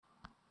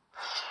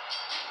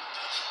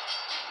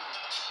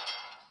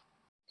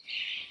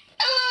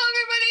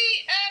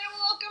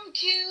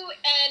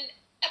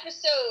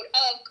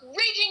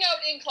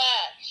playing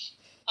Clash.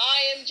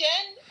 I am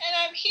Jen, and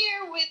I'm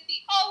here with the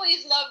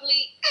always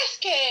lovely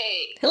SK.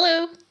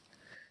 Hello.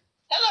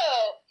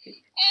 Hello.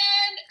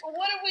 And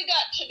what have we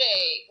got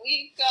today?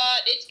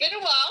 It's been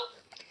a while,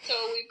 so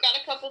we've got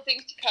a couple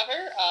things to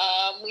cover.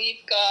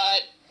 We've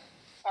got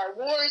our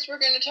wars we're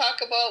going to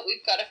talk about.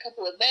 We've got a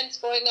couple events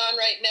going on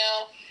right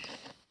now.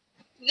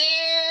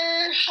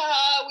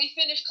 We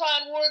finished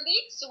Clan War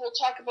League, so we'll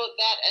talk about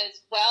that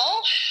as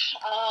well.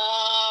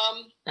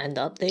 And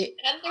update.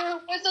 And there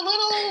was a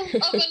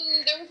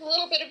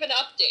little bit of an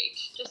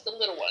update, just a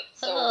little one.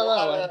 So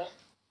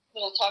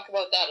we'll talk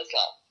about that as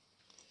well.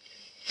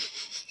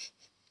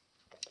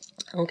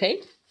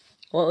 Okay.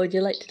 What would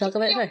you like to talk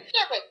about first?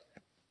 Start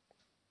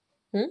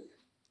with?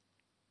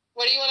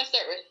 What do you want to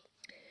start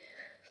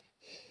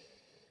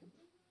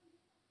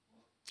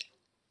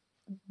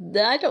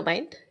with? I don't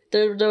mind.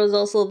 There was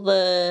also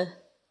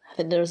I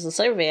think there was a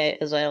survey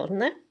out as well, wasn't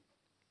there?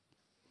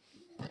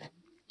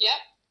 Yep.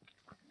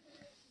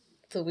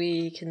 So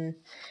we can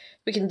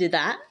do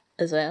that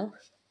as well.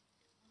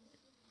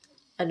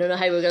 I don't know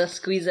how we're gonna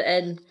squeeze it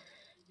in.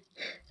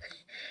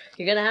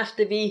 You're gonna have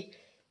to be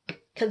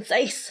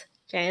concise,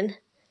 Jen,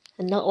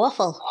 and not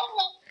waffle.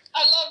 Oh,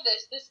 I love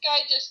this. This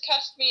guy just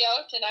cussed me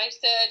out, and I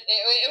said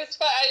it was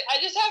fun. I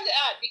just have to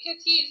add,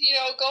 because he's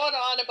going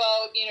on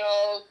about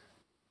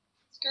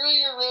screw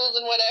your rules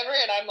and whatever,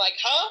 and I'm like,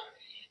 huh?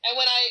 And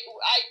when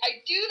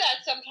I do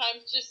that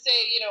sometimes, just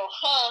say,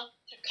 huh,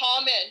 to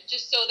comment,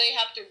 just so they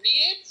have to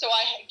read it, so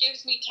it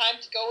gives me time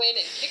to go in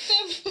and kick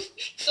them,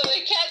 so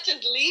they can't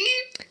just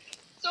leave.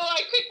 So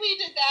I quickly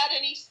did that,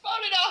 and he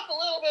spouted off a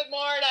little bit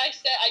more, and I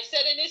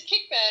said in his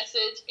kick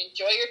message,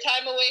 enjoy your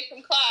time away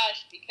from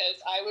Clash,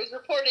 because I was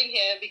reporting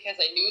him, because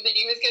I knew that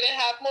he was going to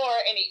have more,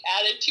 and he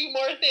added 2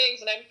 more things,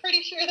 and I'm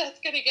pretty sure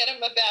that's going to get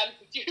him a ban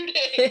for 2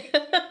 days.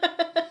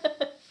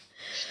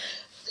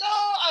 So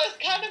I was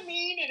kind of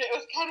mean, and it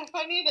was kind of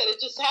funny that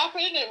it just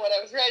happened, and what I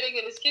was writing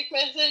in his kick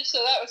message,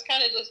 so that was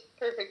kind of just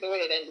perfect the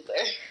way it ended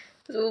there.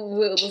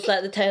 Was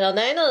that the Town Hall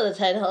 9 or the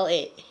Town Hall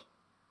 8?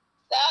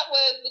 That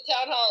was the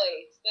Town Hall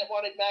 8 that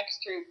wanted max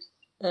troops.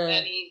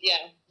 And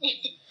yeah.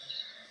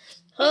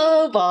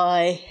 Oh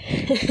boy.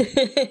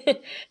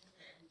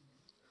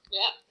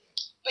 Yeah.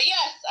 But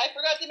yes, I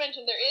forgot to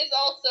mention, there is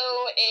also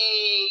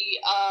a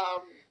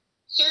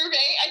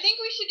survey. I think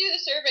we should do the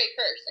survey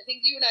first. I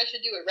think you and I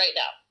should do it right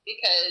now,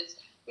 because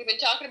we've been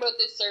talking about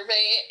this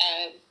survey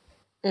and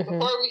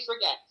before we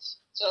forget.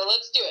 So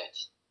let's do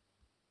it.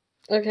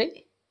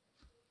 Okay.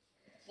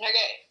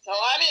 Okay, so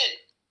I'm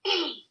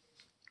in.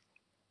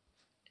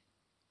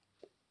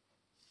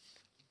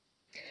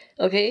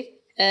 Okay.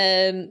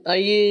 Are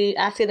you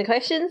asking the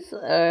questions or?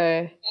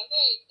 Okay,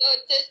 so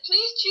it says,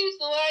 please choose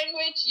the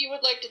language you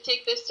would like to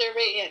take this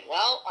survey in.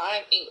 Well,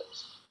 I'm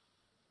English.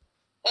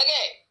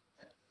 Okay.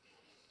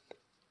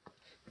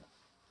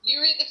 You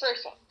read the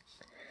first one.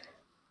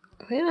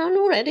 Well, I'm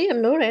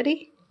not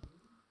ready.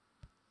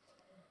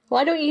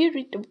 Why don't you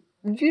read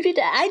it?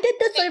 I did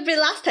the survey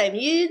last time.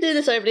 You do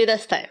the survey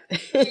this time.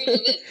 This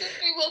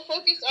survey will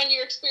focus on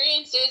your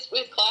experiences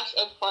with Clash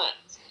of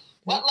Clans.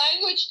 What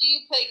language do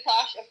you play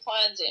Clash of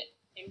Clans in?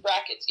 In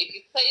brackets, if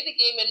you play the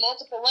game in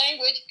multiple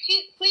language,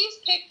 please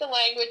pick the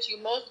language you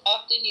most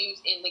often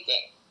use in the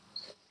game.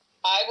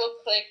 I will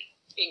click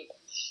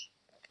English.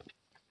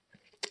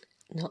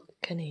 Not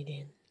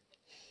Canadian.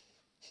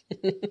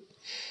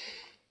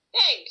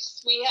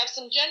 Thanks. We have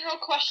some general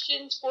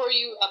questions for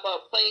you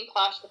about playing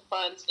Clash of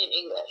Clans in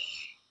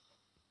English.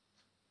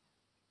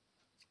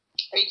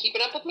 Are you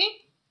keeping up with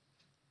me?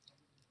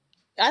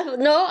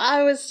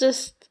 I was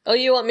just... Oh,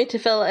 you want me to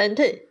fill it in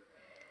too?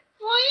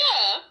 Well,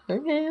 yeah.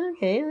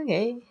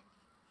 Okay.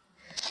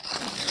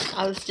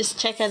 I was just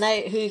checking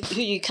out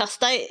who you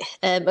cussed out.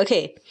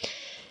 Okay.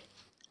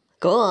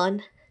 Go on.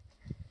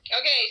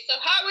 Okay, so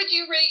how would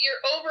you rate your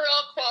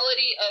overall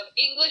quality of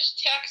English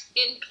text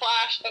in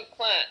Clash of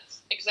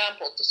Clans?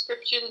 Example,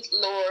 descriptions,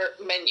 lore,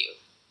 menu.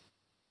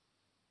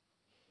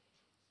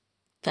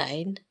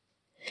 Fine.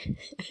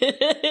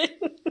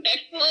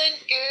 Excellent,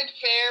 good,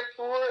 fair,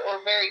 poor,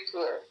 or very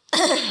poor?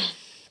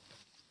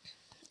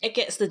 It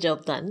gets the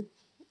job done.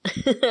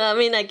 I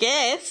mean, I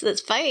guess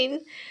it's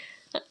fine.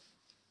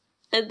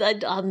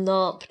 I'm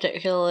not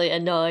particularly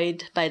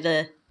annoyed by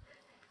the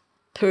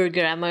poor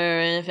grammar or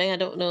anything. I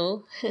don't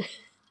know.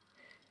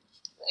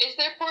 Is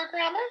there poor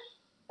grammar?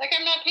 Like,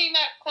 I'm not paying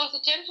that close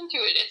attention to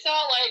it. It's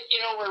not like,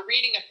 we're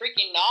reading a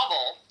freaking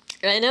novel.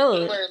 I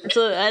know.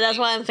 So that's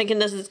why I'm thinking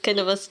this is kind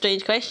of a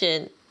strange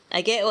question.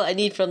 I get what I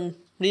need from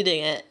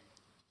reading it,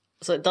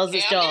 so it does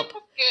its job. I'm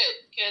good,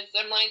 because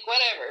I'm like,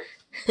 whatever.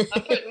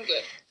 I'm putting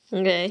good.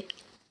 Okay.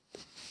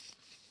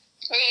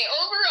 Okay,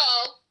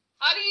 overall,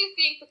 how do you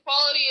think the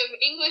quality of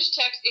English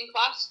text in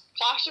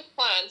Clash of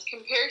Clans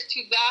compares to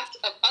that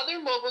of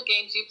other mobile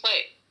games you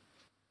play?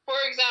 For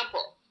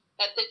example,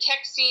 that the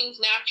text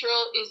seems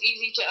natural, is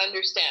easy to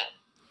understand.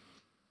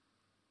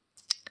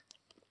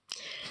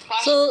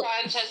 Clash of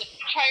Clans has a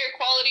higher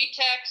quality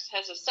text,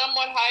 has a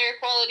somewhat higher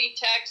quality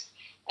text,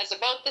 has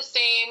about the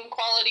same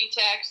quality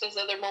text as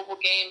other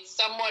mobile games,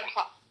 somewhat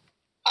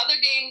Other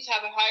games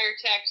have a higher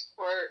text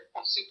or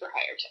a super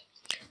higher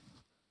text.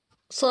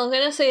 So I'm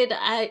gonna say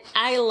that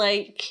I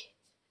like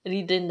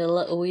reading the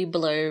little wee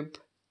blurb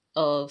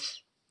of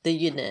the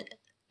unit,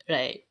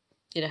 right?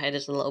 You know how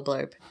there's a little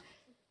blurb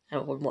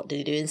and what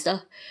they do and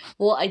stuff.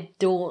 What I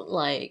don't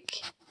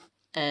like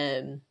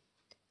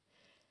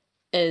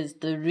is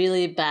the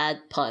really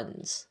bad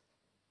puns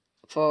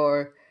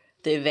for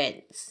the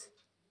events.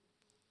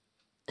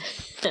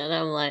 And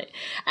I'm like,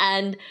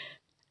 and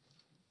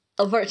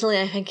unfortunately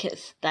I think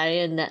it's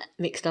Darian that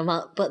makes them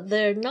up, but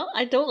they're not,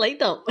 I don't like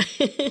them.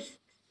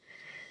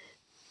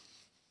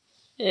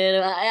 You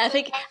know, I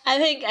think,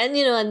 and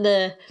you know,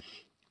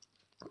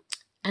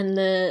 and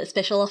the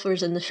special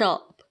offers in the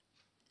shop,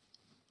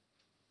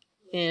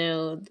 you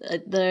know,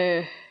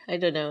 they're, I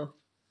don't know.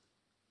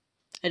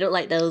 I don't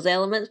like those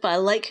elements, but I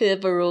like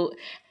whoever wrote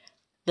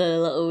the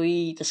little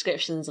wee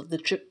descriptions of the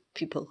trip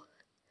people.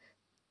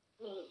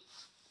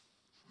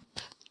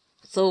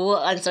 So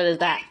what answer is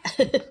that? I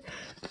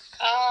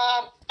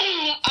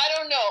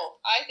don't know.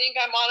 I think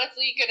I'm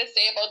honestly going to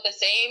say about the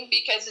same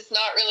because it's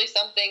not really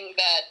something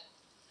that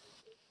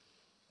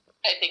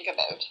I think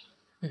about.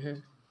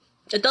 Mm-hmm.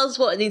 It does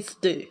what it needs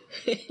to do.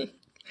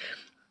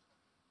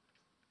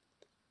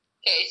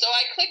 Okay, so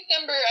I clicked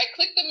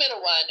the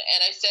middle one,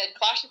 and I said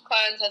Clash of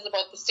Clans has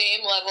about the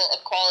same level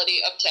of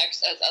quality of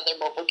text as other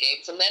mobile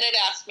games. And then it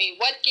asked me,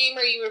 what game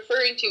are you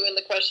referring to in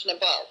the question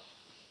above?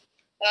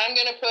 And I'm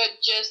going to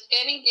put just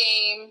any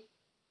game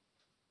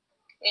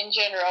in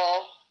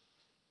general.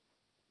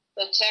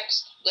 The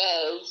text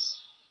does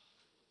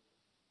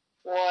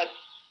what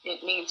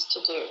it needs to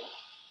do.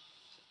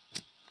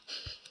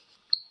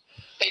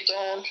 They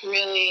don't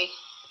really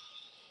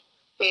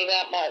pay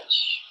that much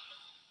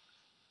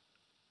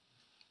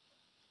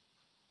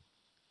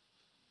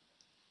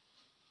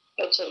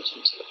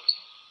attention to it.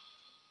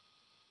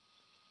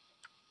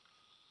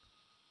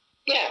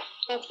 Yeah,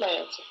 that's my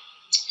answer.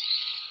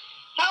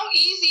 How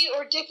easy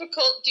or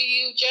difficult do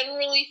you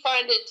generally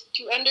find it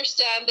to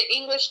understand the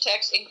English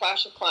text in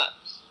Clash of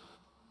Clans?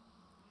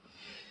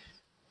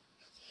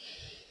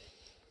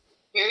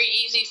 Very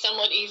easy,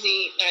 somewhat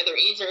easy, neither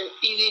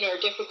easy nor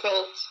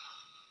difficult,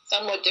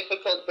 somewhat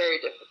difficult, very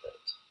difficult.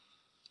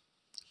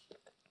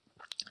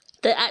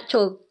 The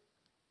actual,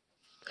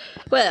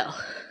 well,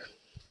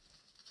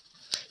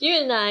 you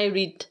and I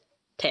read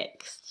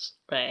texts,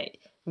 right?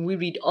 We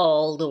read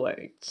all the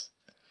words.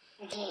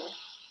 Mm-hmm.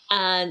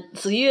 And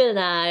so you and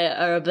I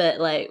are a bit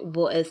like,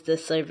 what is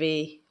this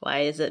survey?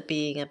 Why is it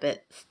being a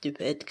bit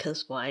stupid?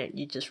 Because why aren't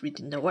you just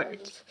reading the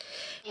words?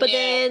 But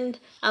then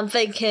I'm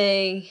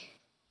thinking,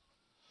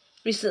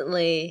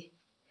 recently,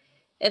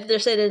 if they're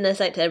sending this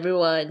out to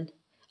everyone,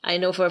 I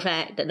know for a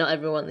fact that not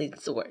everyone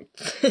reads the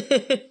words.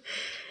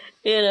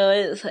 You know,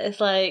 it's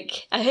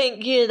like, I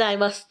think you and I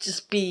must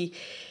just be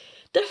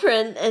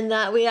different in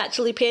that we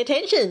actually pay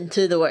attention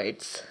to the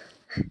words.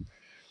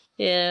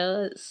 You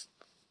know, it's...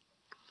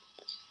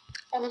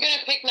 I'm going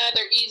to pick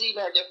neither easy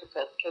nor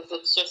difficult because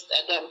it's just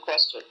a dumb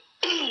question.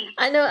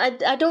 I know,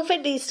 I don't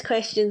think these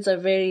questions are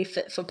very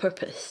fit for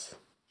purpose.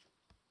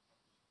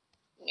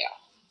 Yeah.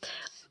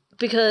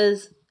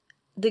 Because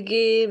the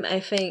game, I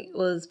think,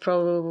 was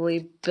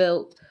probably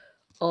built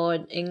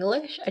on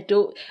English.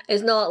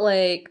 It's not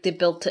like they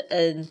built it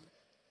in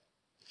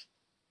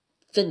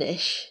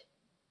Finnish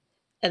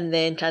and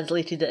then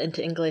translated it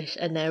into English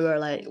and now we're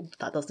like,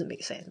 that doesn't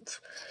make sense.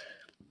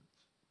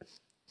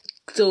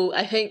 So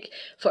I think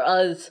for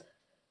us,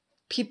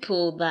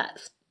 people that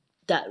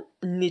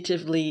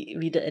natively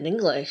read it in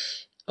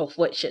English, of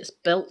which it's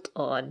built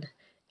on,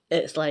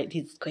 it's like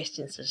these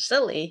questions are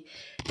silly.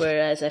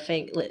 Whereas I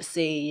think, let's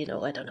say, you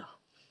know, I don't know,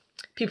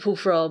 people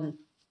from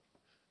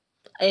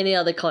any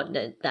other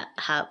continent that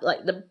have,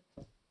 like the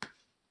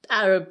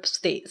Arab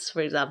states,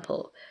 for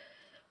example,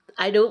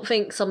 I don't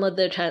think some of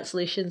their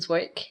translations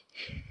work.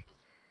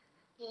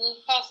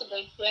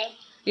 Possibly, yeah.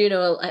 You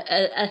know,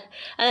 I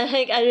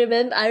think I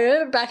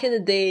remember back in the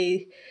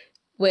day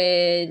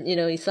when, you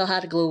know, you still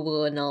had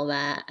Global and all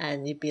that,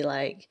 and you'd be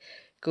like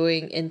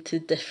going into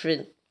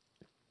different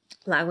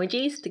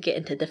languages to get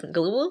into different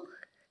Global.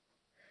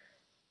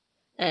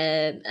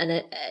 And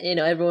you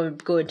know, everyone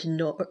would go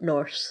into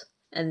Norse,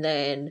 and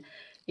then,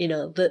 you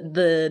know,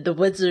 the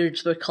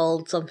wizards were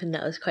called something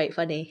that was quite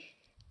funny,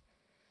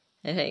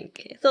 I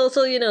think.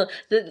 So you know,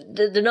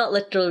 they're not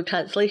literal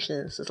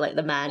translations. It's like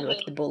the man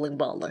with the bowling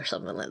ball or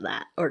something like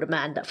that, or the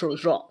man that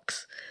throws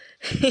rocks.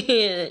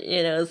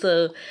 You know,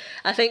 so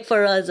I think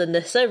for us in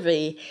this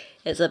survey,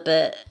 it's a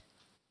bit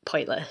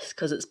pointless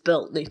because it's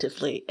built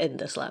natively in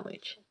this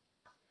language.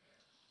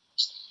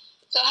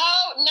 So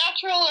how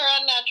natural or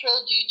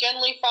unnatural do you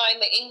generally find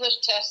the English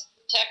text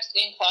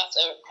in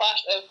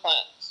Clash of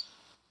Clans?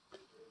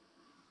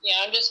 Yeah,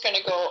 I'm just going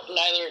to go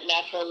neither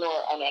natural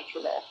nor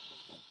unnatural.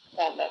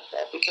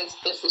 Unnatural, because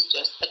this is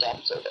just a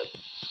dumb survey.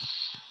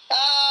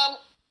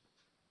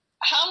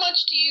 How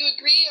much do you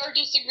agree or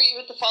disagree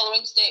with the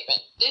following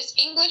statement? This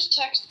English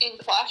text in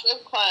Clash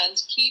of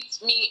Clans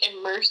keeps me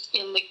immersed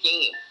in the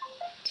game.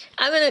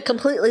 I'm going to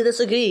completely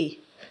disagree.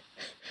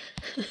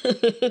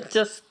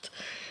 Just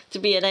to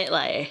be an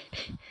outlier.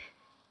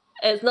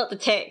 It's not the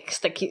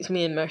text that keeps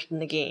me immersed in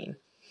the game.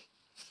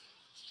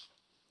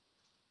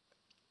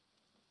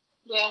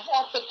 Yeah,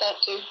 I'll put that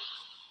too.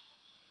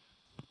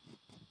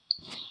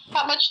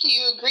 How much do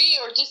you agree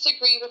or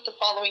disagree with the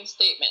following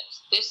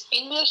statements? This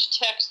English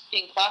text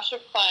in Clash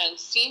of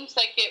Clans seems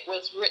like it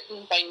was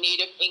written by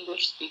native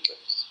English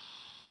speakers.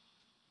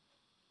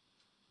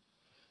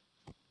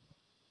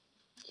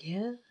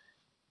 Yeah.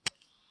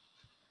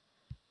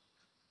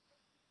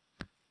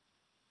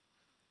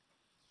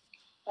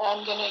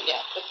 I'm gonna,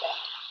 put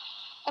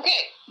that.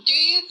 Okay, do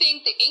you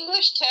think the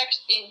English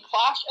text in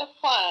Clash of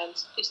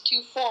Clans is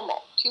too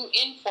formal, too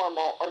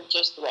informal, or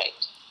just right?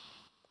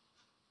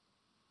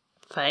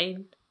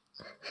 Fine.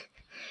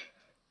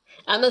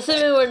 I'm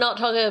assuming we're not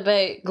talking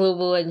about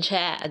global and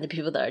chat and the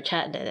people that are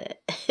chatting in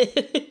it.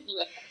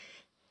 Yeah.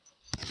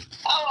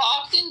 How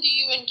often do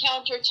you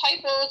encounter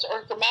typos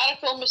or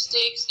grammatical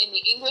mistakes in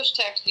the English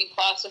text in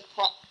Clash of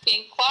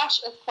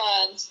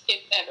Clans,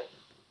 if ever?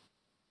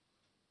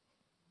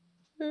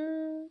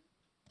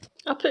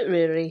 I'll put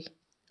rarely.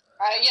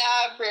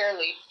 Yeah,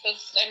 rarely.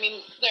 Because, I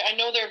mean, I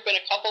know there have been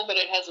a couple, but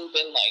it hasn't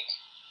been,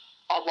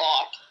 a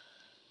lot.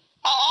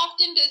 How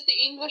often does the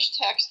English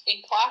text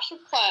in Clash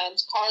of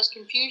Clans cause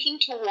confusion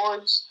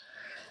towards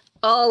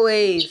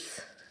Always.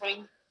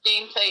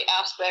 gameplay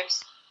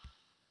aspects,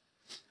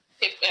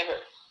 if ever?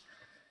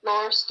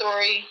 Lore,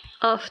 story?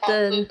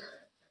 Often.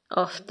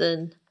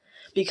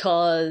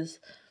 Because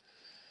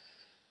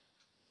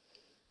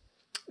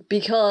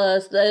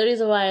the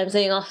reason why I'm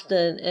saying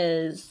often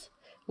is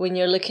when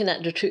you're looking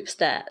at the troop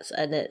stats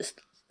and it's,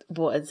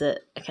 what is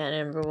it? I can't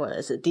remember what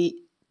is it.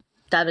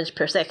 Damage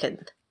per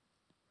second.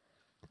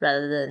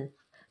 Rather than,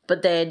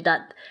 but then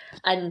that,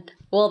 and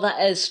while that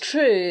is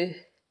true,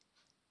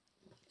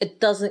 it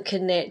doesn't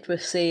connect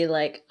with, say,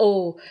 like,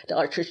 oh, the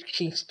archer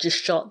chief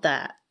just shot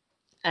that,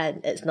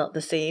 and it's not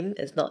the same,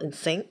 it's not in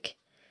sync.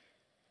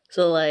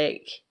 So,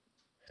 like,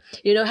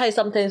 you know how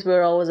sometimes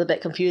we're always a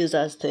bit confused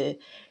as to,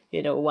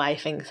 why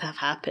things have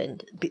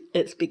happened.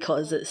 It's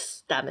because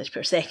it's damage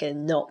per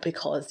second, not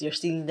because you're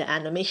seeing the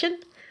animation.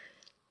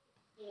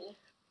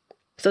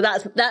 So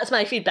that's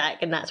my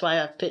feedback, and that's why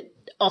I've put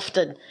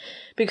often,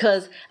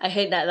 because I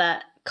think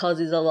that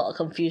causes a lot of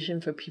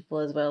confusion for people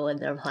as well when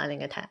they're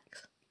planning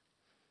attacks.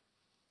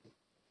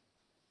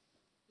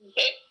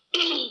 Okay.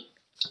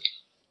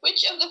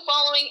 Which of the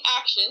following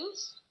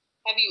actions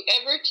have you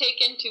ever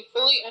taken to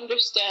fully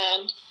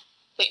understand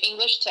the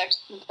English text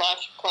in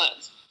Clash of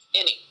Clans?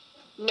 Any.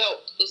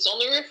 Note, this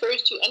only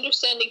refers to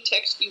understanding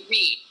text you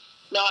read,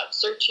 not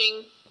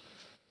searching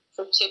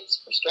for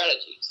tips or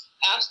strategies.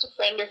 Asked a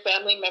friend or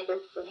family member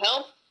for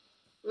help,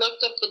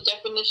 looked up the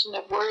definition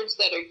of words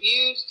that are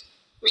used,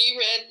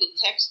 reread the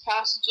text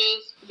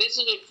passages,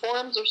 visited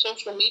forums or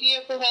social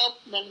media for help,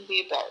 none of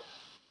the above.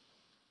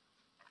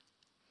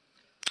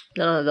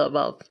 None of the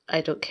above. I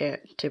don't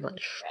care too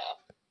much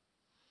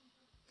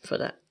for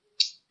that.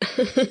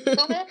 So here's an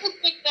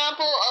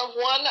example of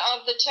one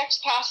of the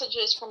text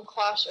passages from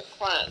Clash of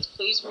Clans.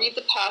 Please read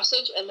the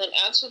passage and then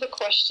answer the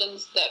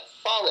questions that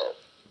follow.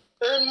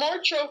 Earn more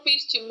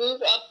trophies to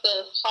move up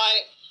to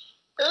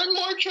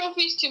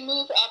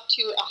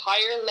a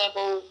higher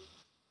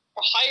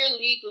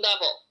league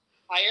level.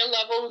 Higher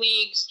level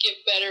leagues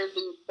give better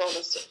loot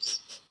bonuses.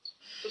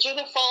 Which are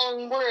the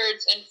following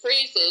words and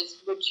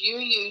phrases would you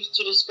use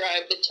to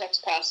describe the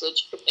text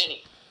passage, if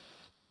any?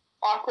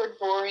 Awkward,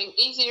 boring,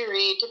 easy to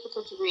read,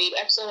 difficult to read,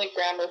 excellent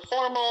grammar,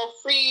 formal,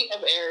 free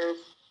of errors,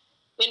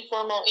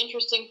 informal,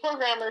 interesting, poor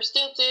grammar,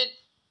 stilted,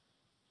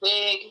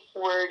 vague,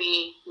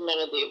 wordy, none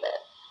of the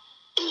above.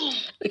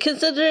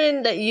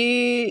 Considering that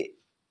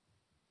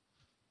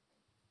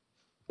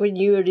when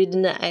you were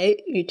reading it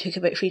out, you took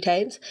about 3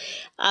 times,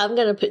 I'm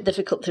going to put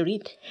difficult to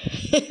read.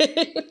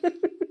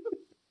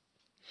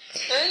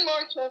 Earn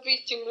more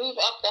trophies to move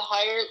up the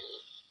higher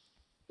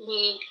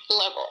league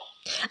level.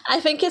 I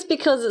think it's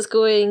because it's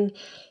going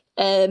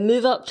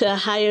move up to a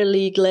higher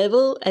league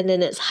level, and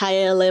then it's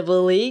higher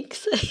level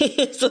leagues.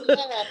 So.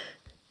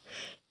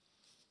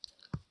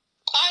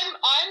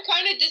 I'm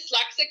kind of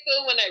dyslexic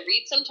though. When I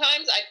read,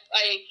 sometimes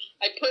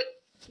I put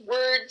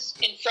words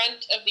in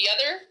front of the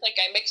other, like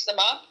I mix them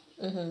up.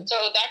 Mm-hmm. So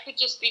that could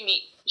just be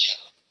me.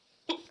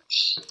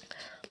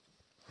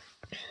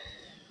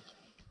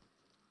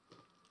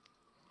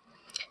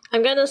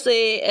 I'm going to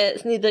say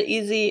it's neither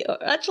easy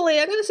or... Actually,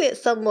 I'm going to say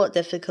it's somewhat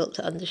difficult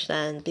to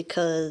understand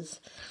because...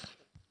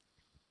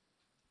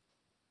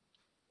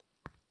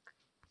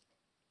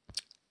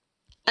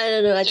 I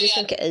don't know, I just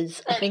think it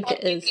is. I think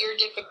it is. How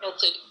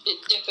difficult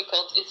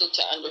is it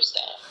to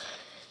understand?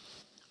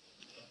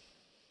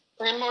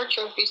 Earn more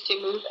trophies to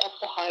move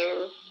up a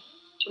higher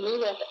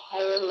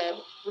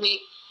level.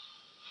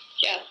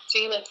 Yeah,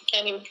 see, like I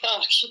can't even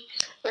talk.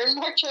 Earn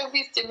more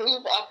trophies to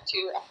move up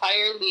to a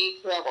higher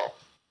league level.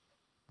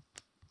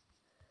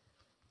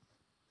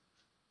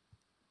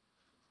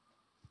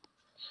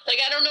 Like,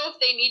 I don't know if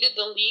they needed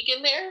the league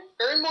in there.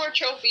 Earn more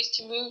trophies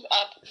to move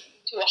up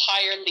to a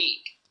higher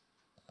league.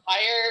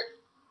 Higher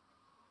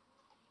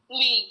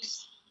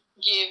leagues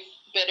give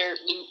better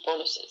loot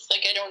bonuses.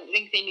 Like, I don't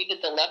think they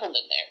needed the level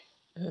in there.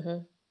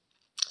 Mm-hmm.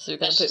 So you're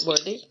going to put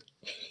wordy?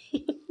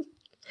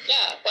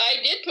 Yeah, but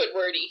I did put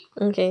wordy.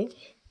 Okay.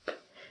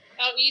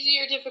 How easy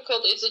or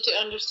difficult is it to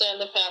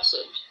understand the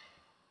passage?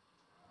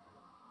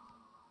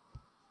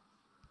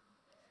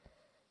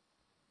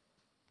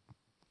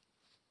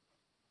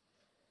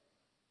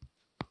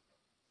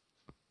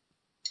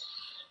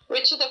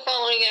 Which of the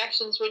following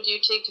actions would you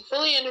take to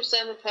fully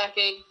understand the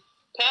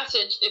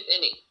passage, if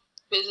any?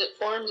 Visit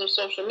forums or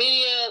social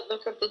media,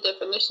 look up the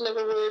definition of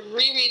a word,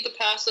 reread the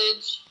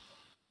passage.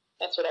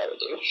 That's what I would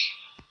do.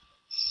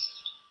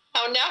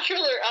 How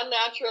natural or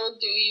unnatural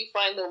do you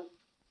find the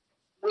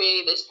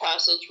way this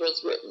passage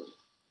was written?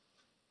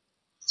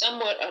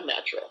 Somewhat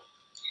unnatural.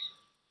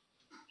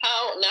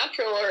 How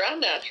natural or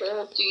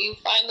unnatural do you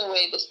find the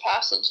way this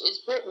passage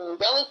is written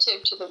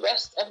relative to the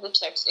rest of the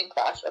text in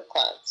Clash of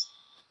Clans?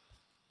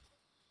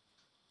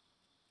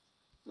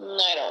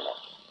 I don't know.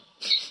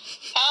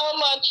 How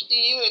much do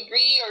you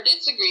agree or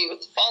disagree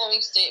with the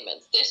following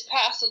statements? This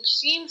passage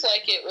seems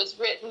like it was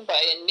written by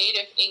a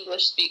native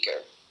English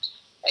speaker.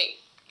 I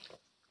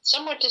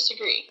somewhat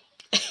disagree.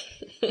 Do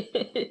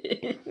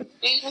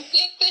you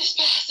think this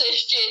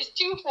passage is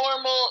too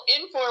formal,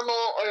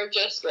 informal, or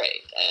just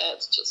right?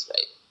 It's just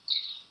right.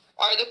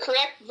 Are the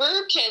correct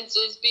verb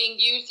tenses being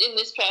used in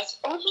this passage?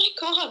 Oh my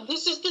god,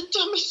 this is the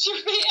dumbest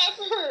survey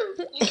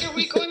ever! Like, are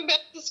we going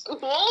back to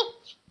school?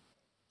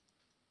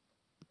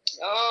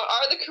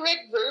 Are the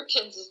correct verb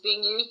tenses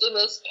being used in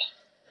this?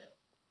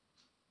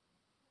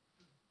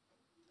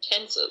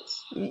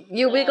 Tenses.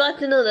 You'll be glad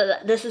to know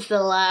that this is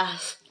the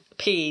last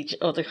page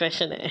of the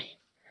questionnaire.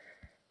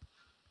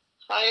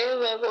 Higher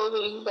level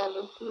being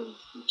done.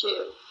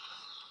 Okay.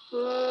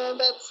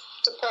 That's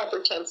the proper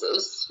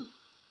tenses.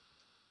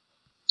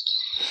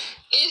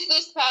 Is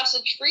this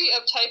passage free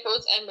of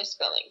typos and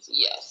misspellings?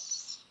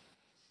 Yes.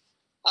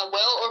 How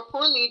well or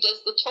poorly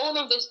does the tone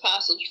of this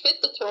passage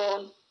fit the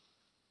tone?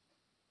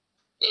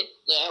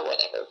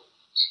 Whatever.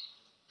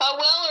 How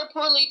well or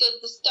poorly does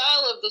the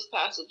style of this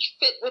passage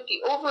fit with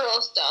the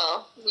overall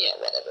style? Yeah,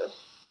 whatever.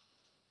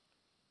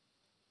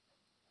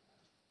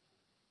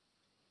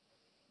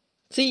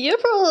 See, you're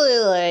probably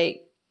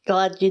like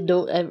glad you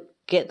don't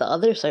get the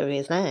other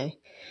surveys now. Well,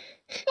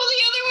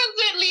 the other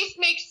ones at least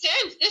make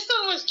sense. This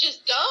one was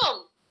just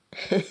dumb.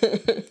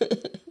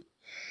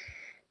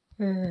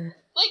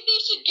 Like, they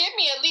should give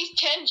me at least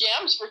 10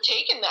 gems for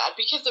taking that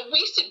because it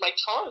wasted my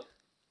time.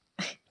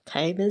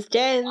 Time is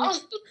gems. That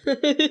was the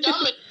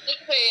dumbest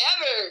survey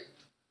ever.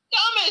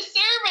 Dumbest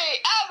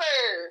survey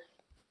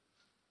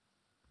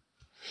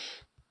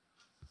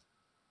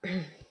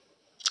ever.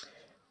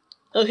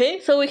 Okay,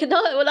 so we can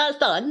talk when that's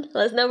done.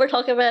 Let's never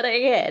talk about it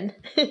again.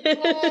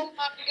 Oh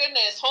my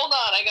goodness. Hold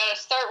on. I gotta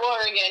start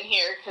watering again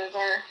here because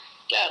we're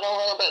getting a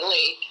little bit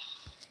late.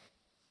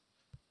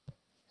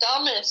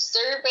 Dumbest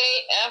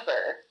survey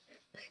ever.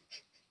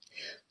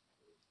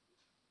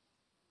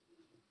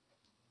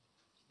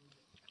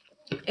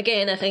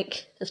 Again, I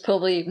think it's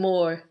probably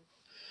more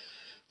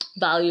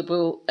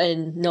valuable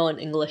in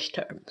non-English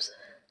terms.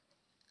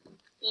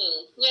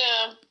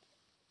 Yeah.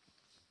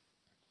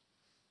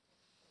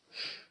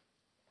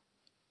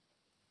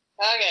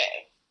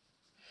 Okay.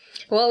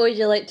 What would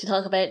you like to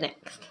talk about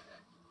next?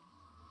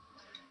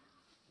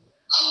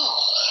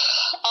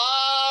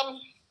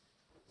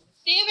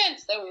 The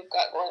events that we've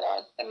got going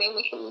on. I mean,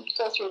 we can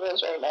go through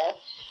those right now.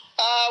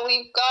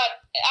 We've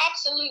got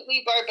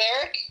Absolutely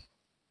Barbaric.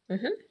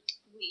 Mm-hmm.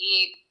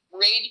 The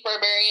Rage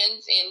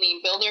Barbarians in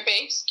the Builder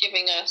base,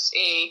 giving us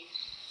a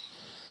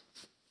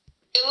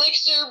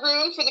Elixir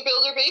rune for the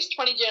Builder base,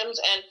 20 gems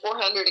and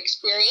 400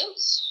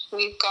 experience.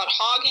 We've got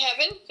Hog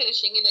Heaven,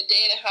 finishing in a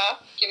day and a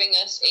half, giving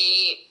us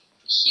a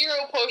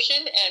Hero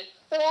Potion and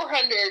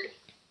 400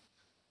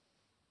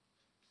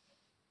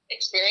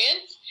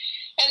 experience.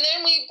 And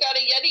then we've got a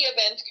Yeti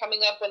event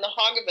coming up when the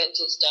Hog event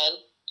is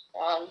done.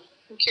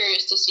 I'm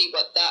curious to see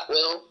what that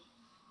will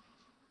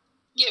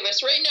give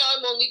us. Right now,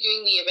 I'm only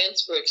doing the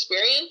events for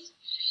experience.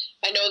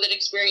 I know that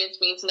experience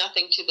means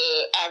nothing to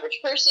the average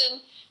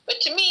person, but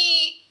to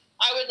me,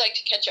 I would like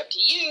to catch up to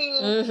you.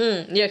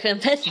 Mm-hmm. You're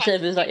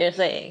competitive, is what you're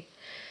saying.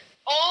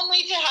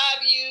 Only to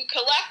have you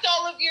collect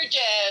all of your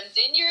gems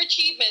in your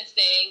achievements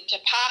thing to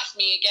pass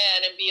me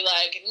again and be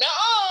like,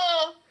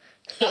 no,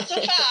 not so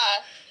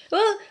fast.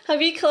 Well,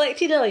 have you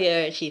collected all your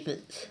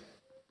achievements?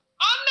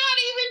 I'm not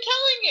even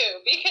telling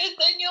you, because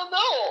then you'll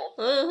know.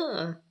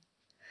 Uh-huh.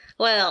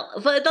 Well,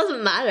 but it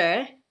doesn't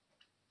matter.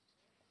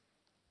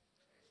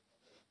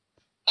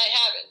 I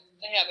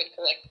haven't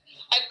collected.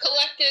 I've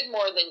collected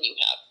more than you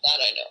have, that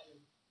I know.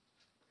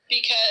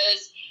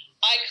 Because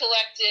I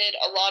collected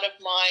a lot of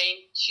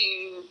mine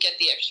to get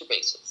the extra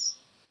bases.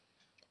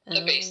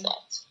 The base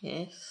slots.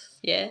 Yes.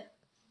 Yeah.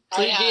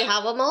 So do you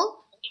have them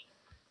all?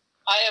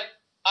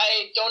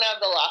 I don't have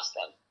the last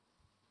one.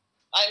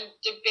 I'm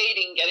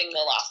debating getting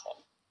the last one.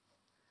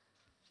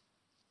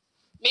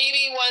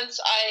 Maybe once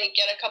I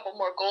get a couple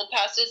more gold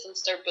passes and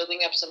start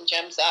building up some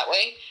gems that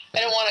way. I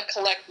don't want to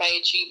collect my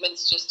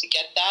achievements just to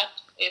get that.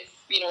 If,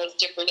 it's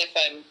different if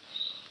I'm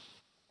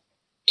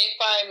if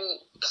I'm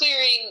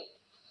clearing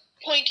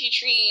pointy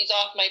trees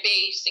off my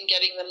base and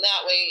getting them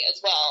that way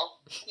as well,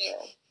 you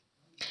know.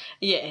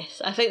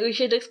 Yes, I think we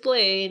should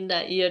explain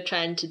that you're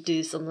trying to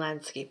do some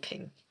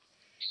landscaping.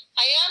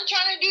 I am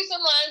trying to do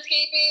some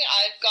landscaping.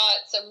 I've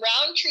got some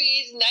round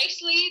trees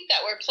nicely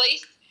that were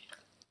placed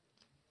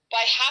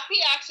by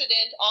happy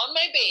accident on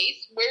my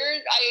base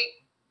where I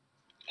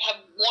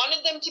have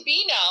wanted them to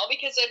be now,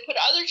 because I put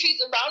other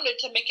trees around it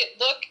to make it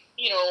look,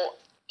 you know,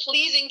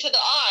 pleasing to the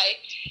eye.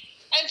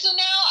 And so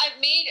now I've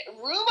made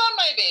room on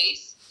my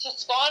base to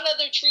spawn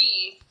other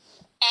trees,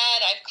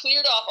 and I've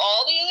cleared off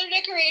all the other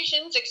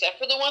decorations except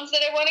for the ones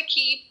that I want to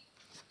keep,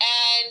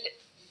 and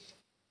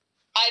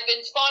I've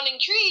been spawning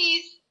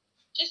trees,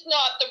 just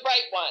not the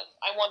bright one.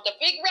 I want the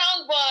big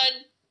round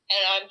one,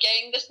 and I'm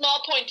getting the small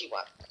pointy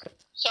one.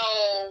 So,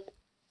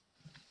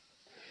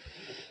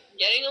 I'm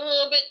getting a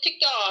little bit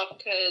ticked off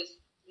because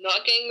I'm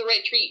not getting the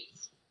right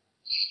trees.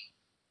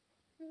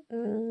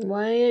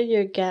 Why are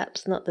your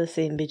gaps not the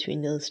same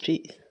between those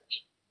trees?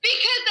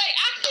 Because I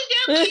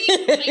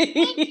accidentally,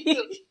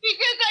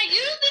 because I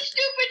used the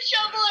stupid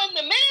shovel, and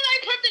the minute I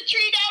put the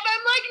tree down,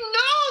 I'm like,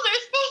 no,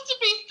 there's supposed to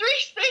be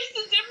 3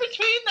 spaces in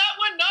between that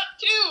one, not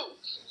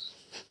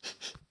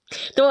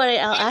 2. Don't worry,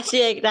 I'll ask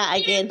you that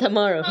again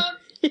tomorrow. I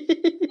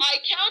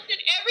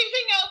counted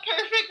everything out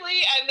perfectly,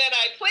 and then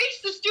I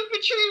placed the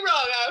stupid tree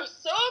wrong. I was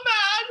so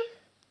mad.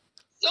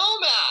 So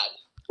mad.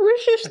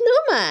 Where's your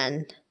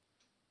snowman?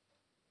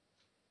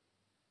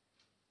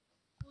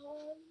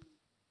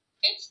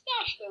 It's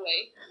stashed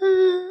away.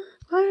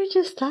 Why did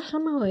you stash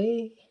him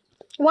away?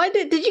 Why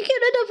did you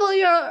get rid of all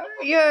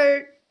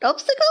your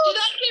obstacles? Did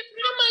I get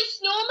rid of my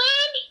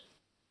snowman?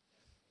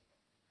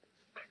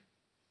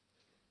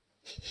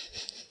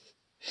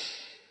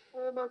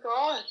 Oh my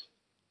god.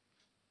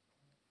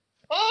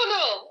 Oh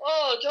no!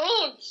 Oh,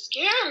 don't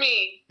scare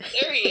me!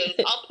 There he is.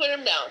 I'll put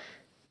him down.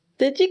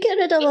 Did you get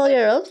rid of all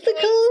your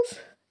obstacles?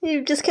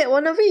 You just get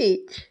one of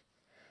each.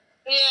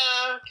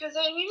 Yeah, because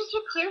I needed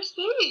to clear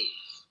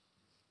space.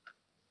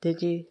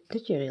 Did you?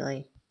 Did you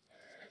really?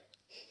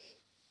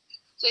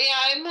 So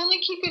yeah, I'm only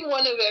keeping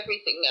one of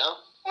everything now.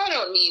 I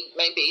don't need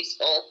my base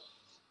full.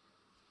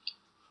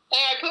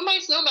 And I put my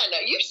snowman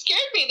down. You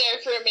scared me there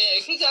for a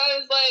minute, because I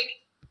was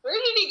like, where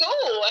did he go?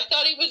 I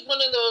thought he was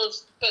one of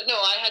those, but no,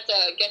 I had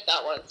to get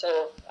that one,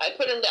 so I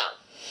put him down.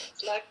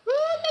 It's like,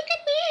 oh, look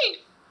at me!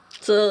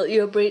 So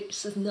your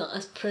base is not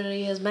as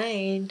pretty as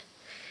mine.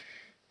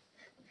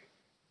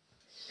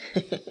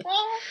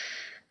 Well,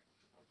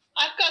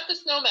 I've got the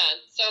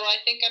snowman, so I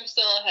think I'm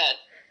still ahead.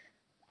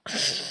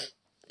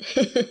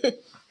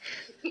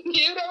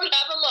 You don't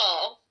have them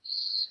all.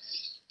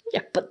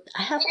 Yeah, but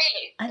I have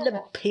Okay.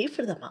 to pay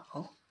for them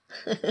all.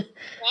 What?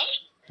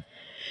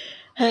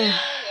 Yeah,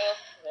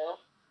 no.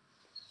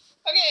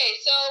 Okay,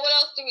 so what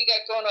else do we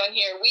got going on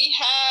here? We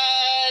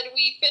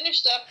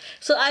finished up.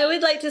 So I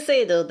would like to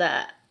say though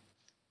that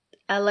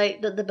I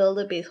like that the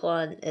builder base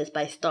one is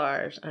by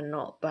stars and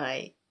not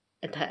by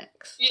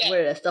attacks. Yeah.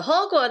 Whereas the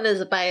hog one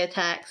is by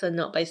attacks and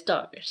not by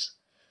stars.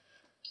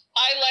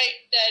 I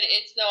like that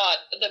it's not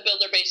the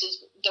builder base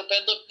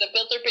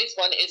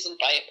one isn't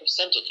by a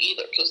percentage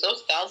either, because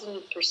those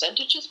 1,000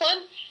 percentages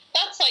one,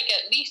 that's like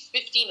at least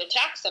 15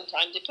 attacks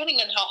sometimes, depending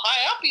on how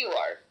high up you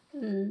are.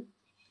 Mm.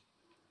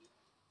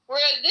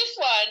 Whereas this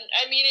one,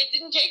 I mean, it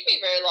didn't take me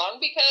very long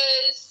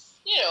because,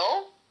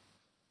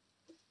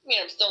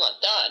 I'm still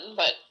not done,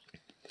 but...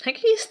 How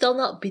can you still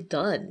not be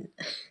done?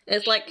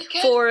 It's like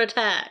because, 4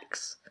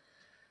 attacks.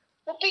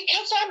 Well,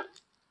 because I'm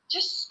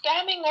just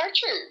spamming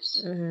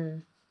archers. Mm-hmm.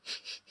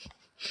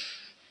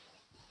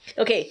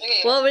 Okay,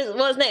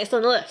 what's next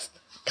on the list?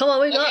 Come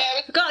on, we've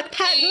got a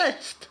packed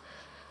list.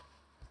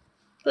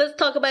 Let's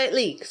talk about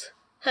leagues.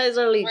 How's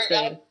our leagues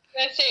going?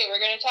 We're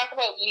going to talk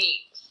about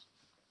leagues.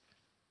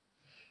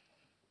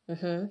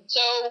 Mm-hmm.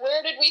 So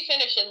where did we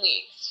finish in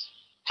leagues?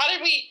 How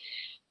did we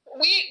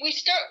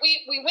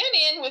went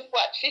in with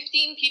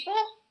 15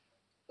 people?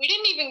 We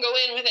didn't even go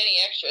in with any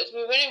extras.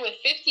 We went in with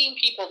 15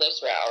 people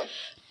this round.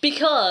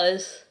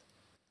 Because,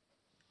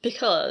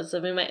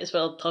 and we might as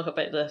well talk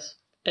about this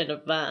in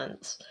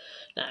advance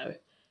now,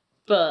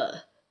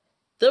 but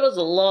there was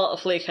a lot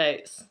of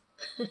flakeouts.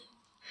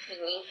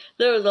 Mm-hmm.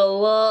 There was a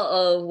lot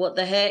of what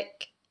the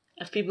heck,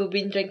 have people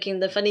been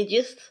drinking the funny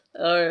juice?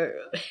 Or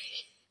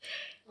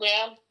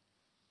yeah.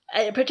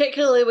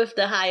 Particularly with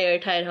the higher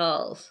town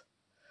halls.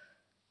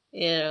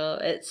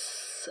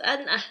 It's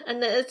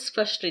and it's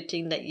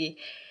frustrating that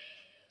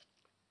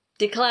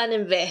the clan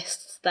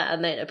invests that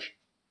amount of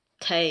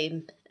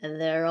time and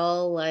they're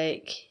all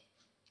like,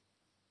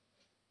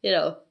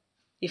 you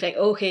think,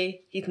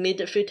 okay, he's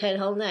made it through Town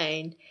Hall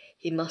 9,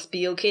 he must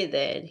be okay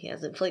then, he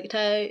hasn't flaked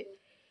out.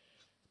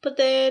 But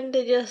then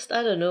they just,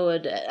 I don't know,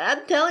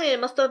 I'm telling you,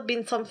 it must have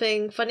been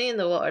something funny in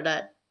the water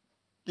that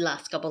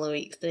last couple of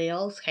weeks. They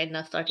all kind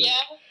of started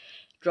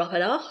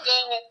dropping off.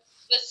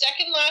 The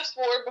second last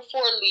war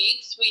before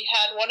leagues, we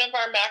had one of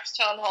our Max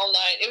Town Hall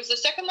 9. It was the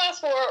second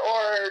last war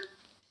or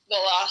the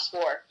last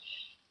war.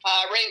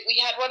 We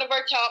had one of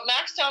our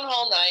Max Town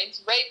Hall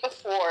 9s right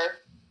before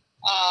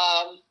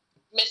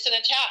missed an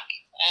attack.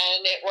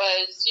 And it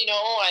was,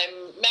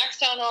 I'm max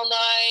Town Hall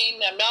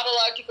 9, I'm not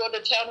allowed to go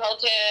to Town Hall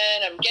 10,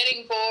 I'm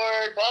getting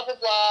bored, blah, blah,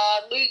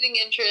 blah, losing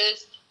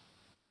interest.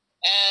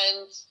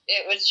 And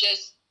it was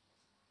just,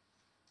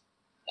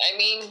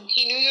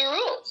 he knew the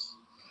rules.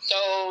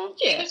 So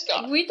he was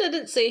gone. We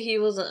didn't say he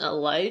wasn't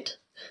allowed.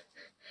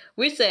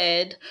 We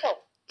said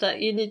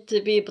that you need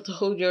to be able to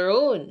hold your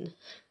own.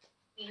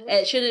 Mm-hmm.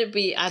 It shouldn't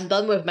be, I'm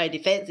done with my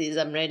defences,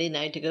 I'm ready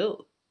now to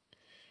go.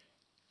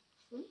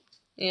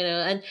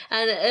 And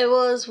it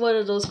was one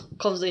of those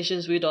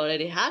conversations we'd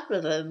already had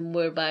with him,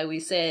 whereby we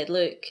said,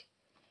 look,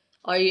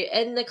 are you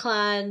in the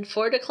clan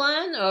for the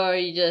clan, or are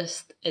you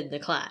just in the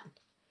clan?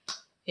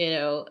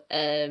 Well,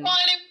 and it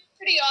was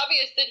pretty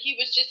obvious that he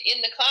was just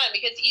in the clan,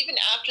 because even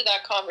after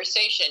that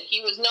conversation,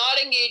 he was not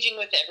engaging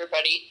with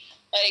everybody.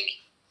 Like,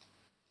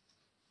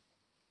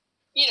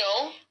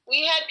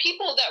 we had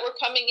people that were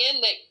coming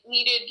in that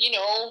needed,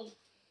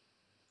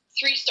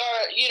 3-star,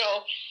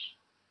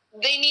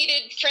 they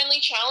needed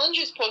friendly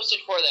challenges posted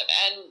for them.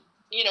 And,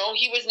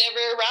 he was never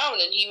around,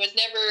 and he was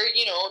never,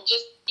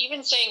 just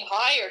even saying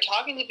hi or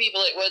talking to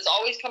people. It was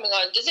always coming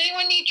on, does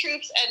anyone need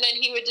troops? And then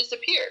he would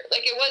disappear.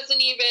 Like, it wasn't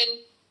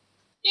even,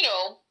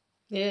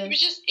 he was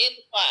just in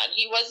the clan.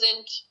 He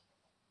wasn't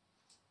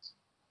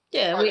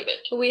part of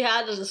it. We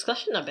had a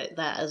discussion about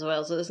that as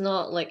well, so it's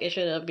not like it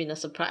should have been a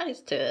surprise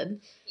to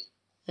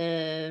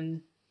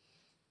him.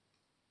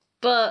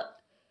 But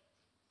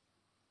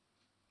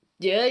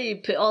yeah, you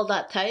put all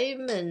that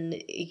time and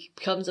he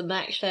becomes a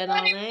max Town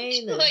Hall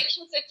 9. Like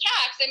his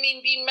attacks,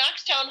 being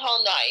max Town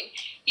Hall 9,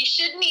 he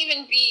shouldn't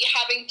even be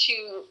having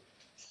to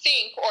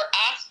think or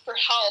ask for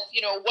help,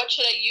 what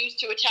should I use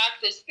to attack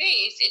this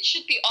base? It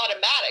should be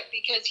automatic,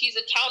 because he's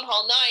a Town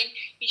Hall 9.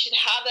 He should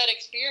have that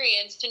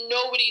experience to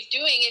know what he's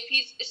doing. If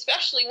he's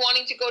especially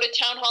wanting to go to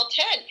Town Hall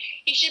 10,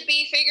 he should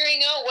be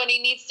figuring out what he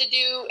needs to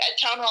do at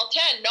Town Hall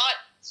 10, not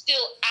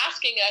still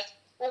asking us,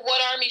 well,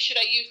 what army should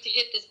I use to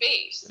hit this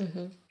base?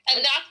 Mm-hmm.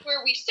 And that's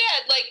where we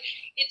said, like,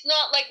 it's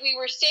not like we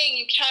were saying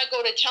you can't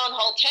go to Town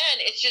Hall 10.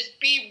 It's just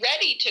be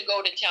ready to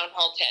go to Town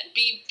Hall 10.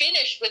 Be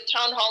finished with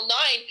Town Hall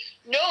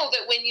 9. Know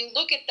that when you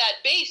look at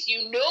that base,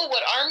 you know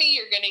what army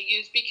you're going to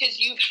use, because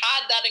you've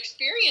had that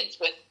experience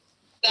with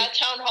that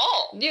Town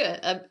Hall.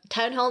 Yeah,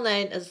 Town Hall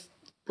 9 is,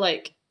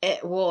 like,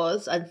 it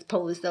was, and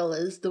probably still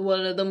is,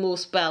 one of the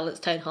most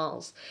balanced Town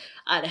Halls.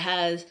 And it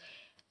has,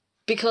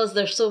 because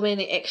there's so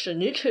many extra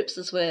new troops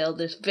as well,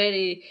 there's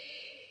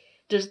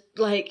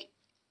like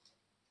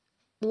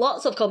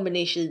lots of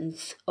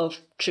combinations of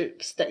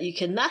troops that you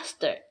can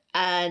master,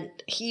 and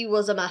he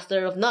was a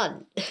master of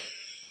none.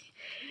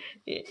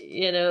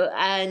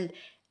 And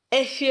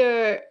if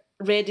you're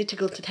ready to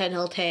go to Town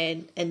Hall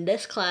 10 in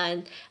this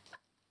clan,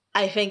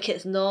 I think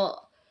it's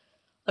not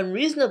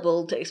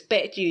unreasonable to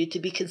expect you to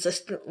be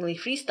consistently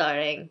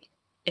 3-starring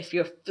if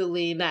you're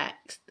fully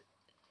maxed.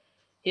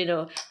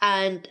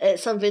 And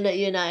it's something that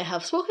you and I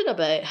have spoken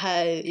about, how,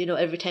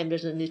 every time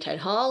there's a new Town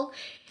Hall,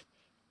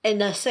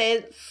 in a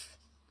sense,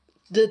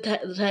 the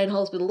Town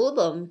Halls below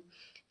them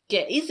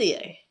get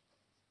easier.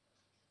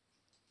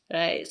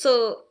 Right?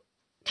 So,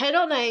 Town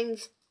Hall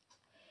 9s,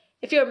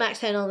 if you're a max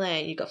Town Hall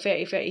 9, you've got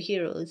 30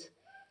 heroes,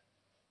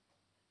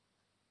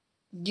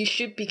 you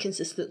should be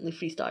consistently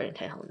 3-starring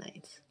Town Hall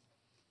 9s.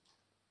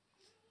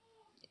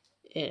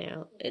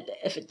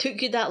 If it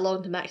took you that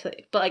long to max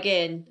it, but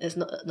again, it's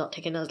not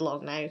taking as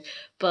long now,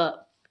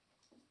 but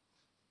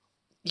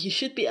you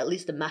should be at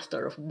least a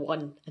master of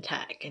one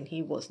attack, and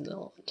he was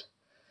not.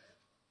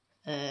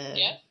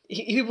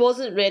 He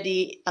wasn't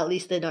ready, at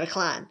least in our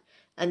clan,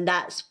 and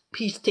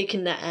he's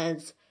taken that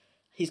as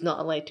he's not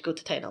allowed to go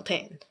to Town Hall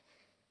 10.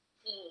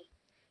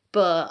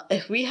 But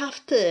if we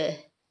have to,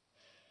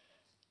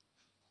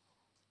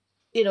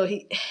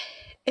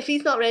 if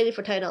he's not ready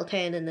for Town Hall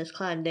 10 in this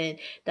clan, then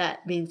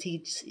that means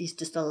he's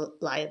just a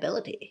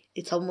liability.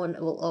 Someone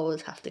will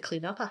always have to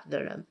clean up after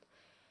him.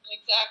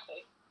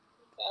 Exactly.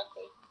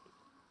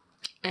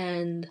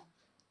 And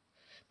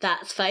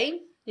that's fine.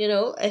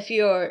 If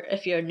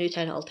you're new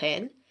Town Hall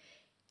 10,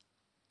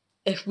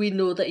 if we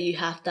know that you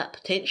have that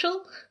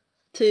potential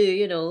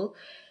to,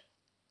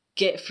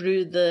 get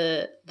through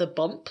the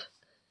bump,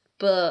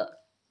 but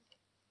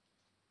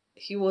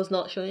he was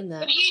not showing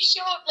that. But he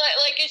showed,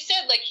 like I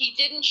said, he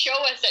didn't show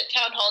us at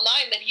Town Hall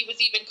 9 that he was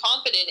even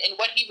confident in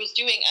what he was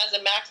doing as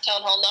a max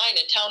Town Hall 9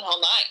 at Town Hall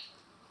 9.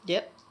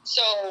 Yep.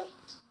 So,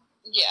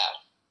 yeah.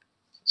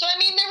 So,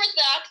 there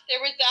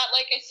was that,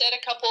 like I said,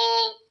 a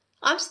couple...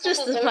 I'm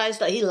just surprised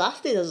that he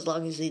lasted as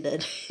long as he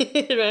did.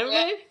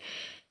 Remember?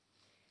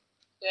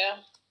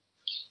 Yeah.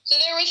 So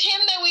there was him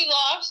that we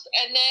lost,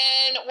 and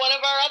then one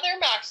of our other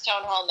max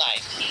Town Hall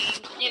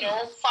 9s. He,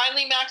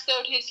 finally maxed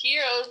out his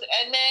heroes,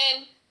 and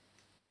then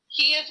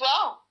he as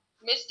well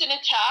missed an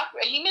attack.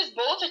 He missed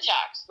both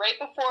attacks right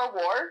before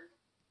war,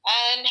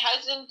 and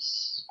hasn't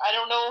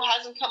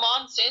come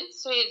on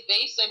since. So his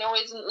base, I know,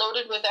 isn't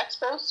loaded with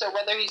expos, so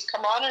whether he's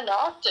come on or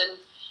not. And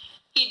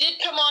he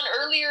did come on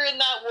earlier in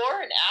that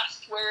war and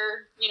asked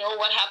where,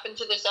 what happened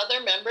to this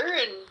other member,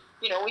 and,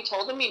 we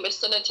told him he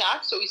missed an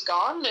attack, so he's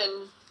gone,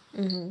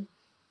 and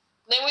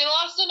Then we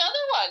lost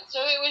another one. So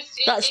it was...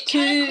 That's it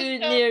kinda two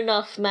clicked out. near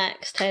enough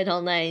max 10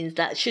 hull 9s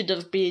that should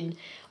have been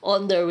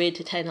on their way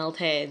to 10 hull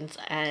 10s,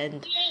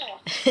 and Yeah.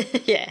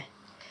 yeah.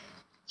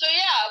 So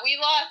yeah, we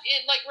lost,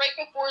 like right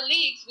before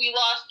leagues, we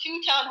lost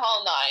 2 Town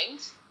Hall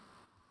 9s.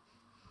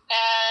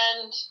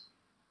 And,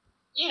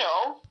 you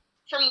know,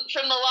 from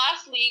the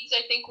last leagues,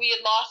 I think we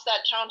had lost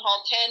that Town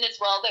Hall 10 as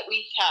well that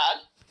we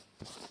had,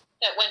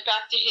 that went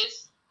back to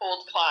his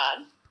old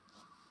clan.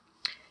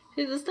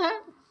 Who was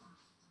that?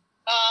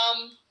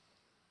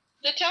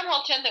 The Town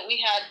Hall 10 that we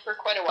had for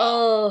quite a while.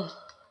 Oh,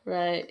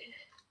 right.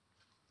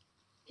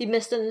 He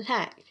missed an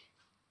attack.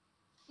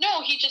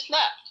 No, he just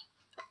left.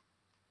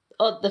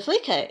 Oh, the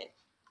fleek out.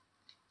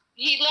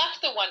 He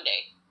left the one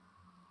day.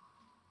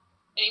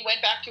 And he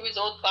went back to his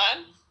old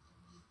clan.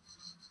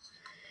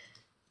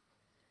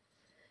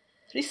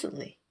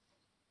 Recently.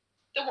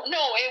 He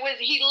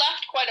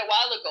left quite a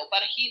while ago,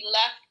 but he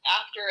left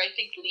after, I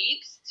think,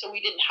 leagues, so we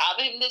didn't have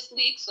him this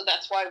league, so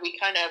that's why we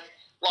kind of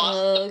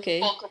lost the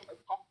bulk of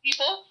our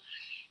people.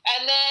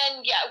 And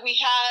then, yeah, we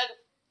had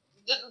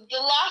the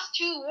last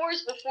 2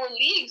 wars before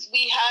leagues,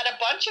 we had a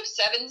bunch of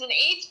 7s and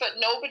 8s, but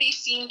nobody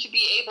seemed to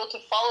be able to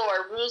follow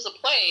our rules of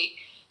play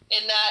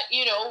in that,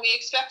 you know, we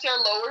expect our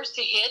lowers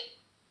to hit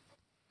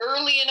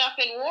early enough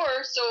in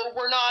war, so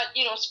we're not,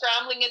 you know,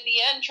 scrambling at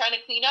the end trying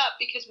to clean up,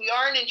 because we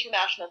are an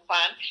international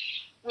clan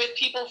with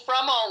people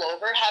from all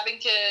over having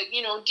to,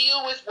 you know,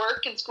 deal with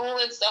work and school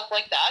and stuff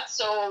like that.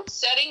 So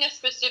setting a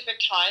specific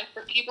time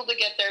for people to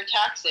get their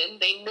attacks in,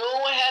 they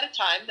know ahead of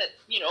time that,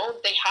 you know,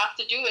 they have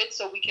to do it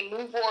so we can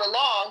move war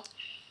along.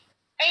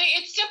 And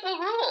it's simple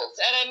rules.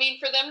 And I mean,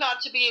 for them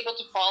not to be able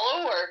to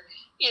follow, or,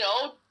 you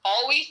know,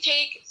 always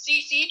take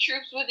CC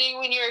troops with you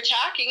when you're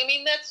attacking. I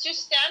mean, that's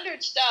just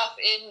standard stuff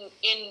in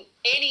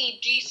any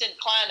decent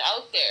clan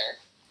out there.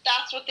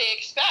 That's what they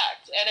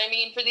expect. And I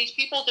mean, for these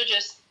people to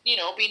just, you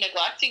know, be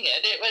neglecting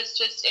it, it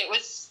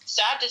was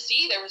sad to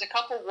see. There was a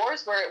couple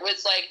wars where it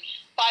was like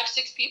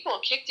 5-6 people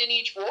kicked in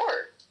each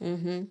war.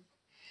 Mm-hmm.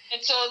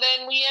 And so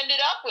then we ended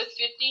up with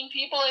 15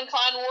 people in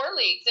clan war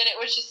leagues, and it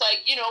was just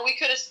like, you know, we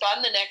could have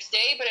spun the next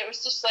day, but it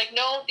was just like,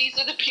 no, these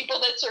are the people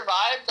that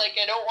survived. Like,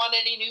 I don't want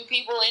any new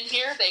people in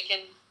here. They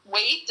can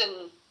wait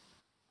and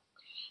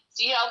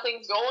see how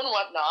things go and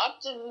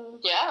whatnot.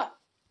 And yeah.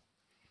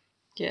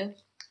 Yeah.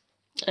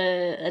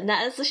 And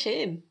that is a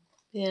shame,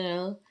 you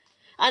know.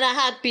 And I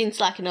had been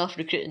slacking off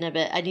recruiting a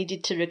bit. I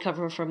needed to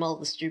recover from all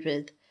the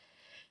stupid.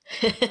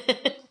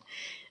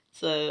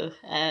 So,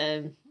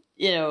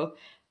 you know,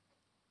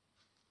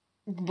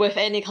 with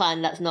any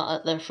clan that's not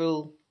at their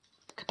full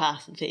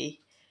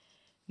capacity,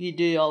 you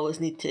do always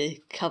need to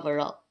cover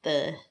up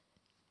the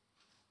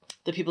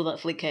people that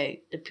flick out,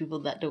 the people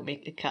that don't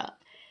make the cut.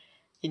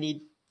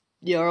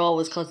 You're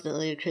always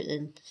constantly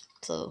recruiting.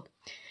 So,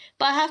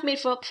 but I have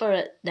made up for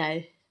it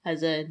now,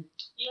 as in.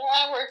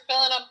 Yeah, we're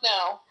filling up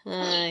now.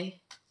 Aye.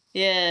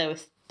 Yeah,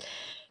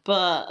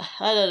 but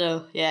I don't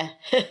know, yeah.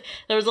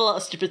 There was a lot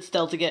of stupid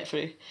still to get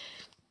through.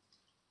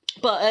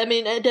 But, I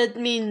mean, it did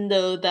mean,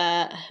 though,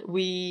 that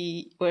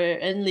we were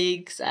in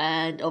leagues,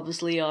 and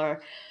obviously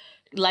our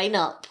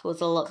lineup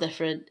was a lot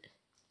different.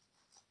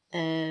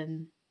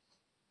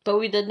 But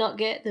we did not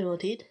get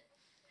demoted.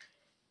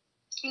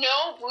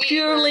 No, we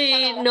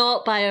purely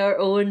not by our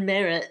own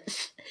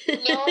merits. No,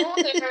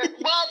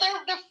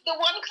 the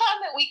one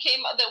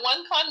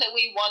clan that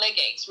we won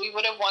against, we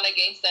would have won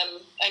against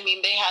them. I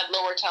mean, they had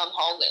Lower Town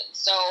Halden,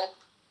 so,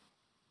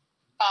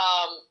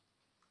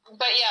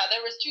 but yeah,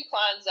 there was 2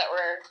 clans that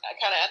were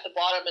kind of at the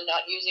bottom and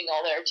not using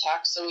all their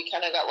attacks, so we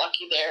kind of got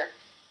lucky there.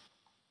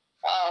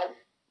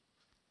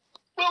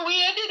 But we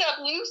ended up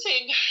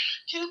losing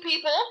 2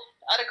 people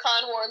at a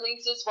clan war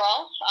leagues as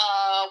well.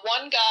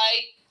 One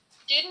guy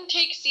didn't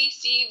take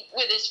CC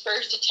with his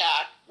first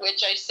attack, which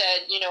I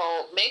said, you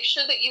know, make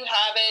sure that you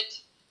have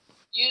it.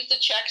 Use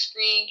the check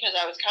screen, because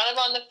I was kind of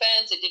on the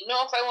fence. I didn't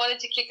know if I wanted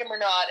to kick him or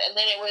not. And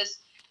then it was,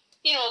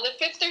 you know, the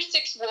 5th or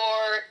 6th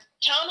war,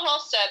 Town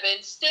Hall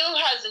 7 still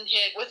hasn't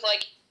hit with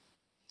like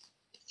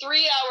 3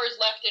 hours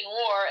left in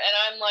war. And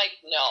I'm like,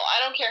 no,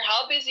 I don't care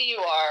how busy you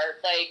are.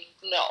 Like,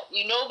 no,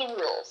 you know the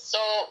rules.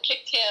 So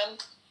kicked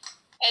him.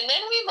 And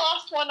then we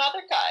lost one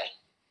other guy,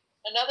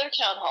 another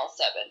Town Hall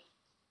 7.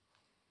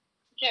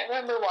 Can't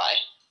remember why.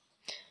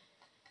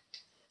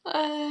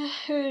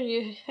 Who are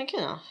you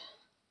thinking of?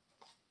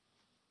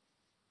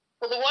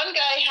 Well, the one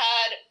guy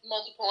had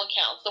multiple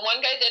accounts. The one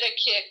guy that I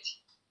kicked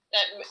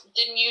that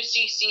didn't use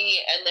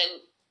CC and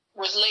then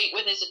was late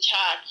with his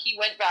attack, he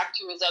went back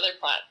to his other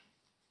clan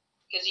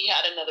because he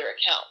had another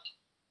account.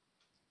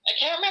 I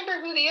can't remember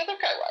who the other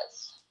guy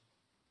was.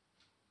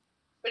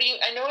 But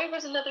I know he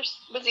was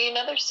he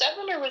another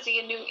 7 or was he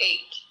a new 8?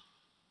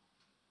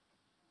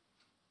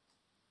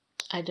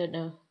 I don't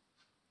know.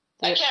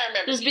 I can't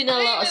remember. There's been a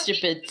lot of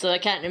stupid, so I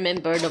can't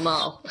remember them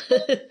all. At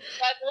the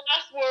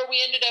last war, we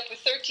ended up with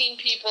 13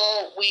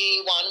 people.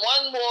 We won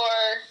 1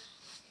 war,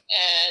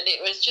 and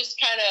it was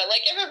just kind of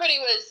like everybody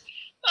was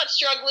not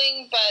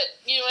struggling, but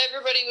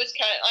everybody was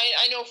kind of.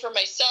 I know for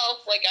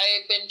myself, like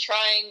I've been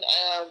trying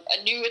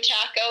a new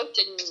attack out,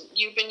 and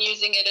you've been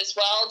using it as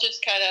well.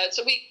 Just kind of,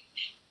 so we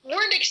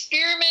weren't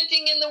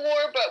experimenting in the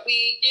war, but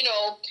we,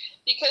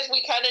 because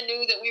we kind of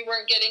knew that we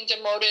weren't getting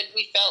demoted,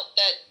 we felt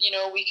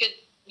that we could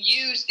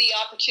use the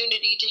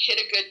opportunity to hit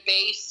a good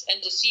base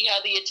and to see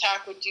how the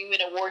attack would do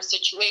in a war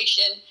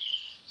situation.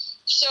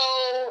 So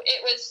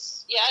it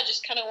was,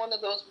 just kind of one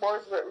of those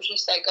wars where it was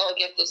just like, oh,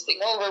 get this thing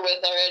over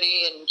with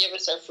already and give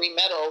us our free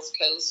medals,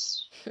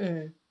 because...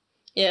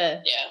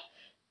 Yeah. Yeah.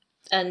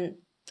 And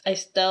I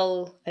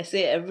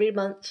say it every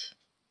month,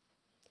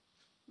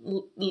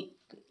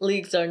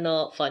 leagues are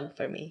not fun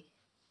for me.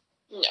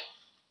 No.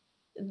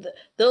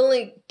 The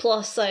only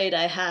plus side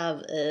I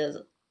have is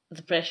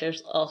the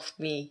pressure's off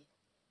me,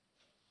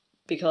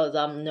 because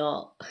I'm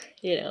not,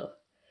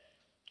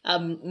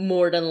 I'm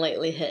more than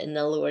likely hitting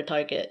a lower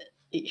target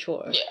each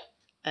war. Yeah.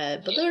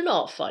 But they're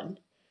not fun.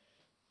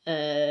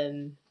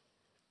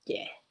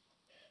 Yeah.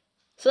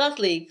 So that's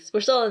leagues.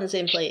 We're still in the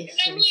same place.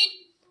 I mean,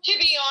 to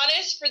be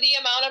honest, for the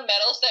amount of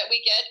medals that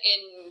we get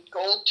in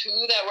Gold 2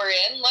 that we're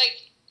in, like,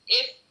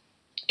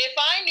 if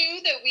I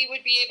knew that we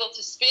would be able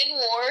to spin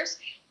wars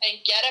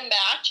and get a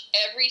match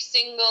every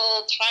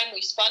single time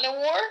we spun a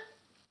war,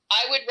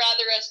 I would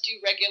rather us do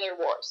regular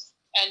wars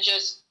and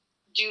just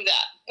do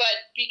that.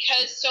 But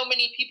because so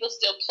many people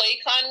still play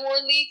Clan War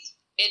leagues,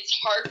 it's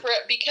hard for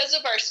it, because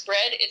of our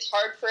spread, it's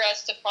hard for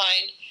us to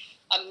find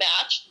a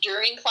match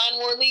during Clan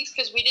War leagues,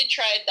 because we did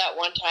try it that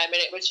one time, and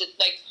it was just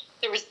like,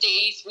 there was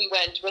days we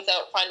went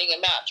without finding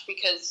a match,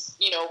 because,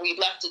 we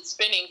left it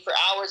spinning for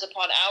hours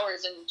upon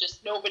hours, and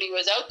just nobody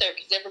was out there,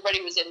 because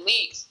everybody was in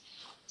leagues.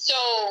 So,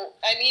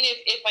 I mean,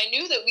 if I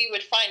knew that we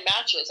would find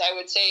matches, I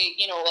would say,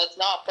 let's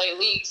not play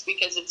leagues,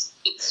 because it's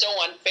so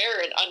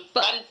unfair and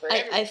unfun for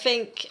everyone. I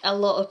think a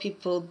lot of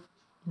people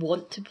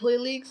want to play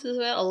leagues as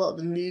well. A lot of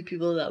the new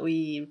people that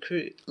we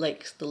recruit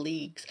likes the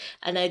leagues,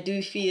 and I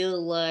do feel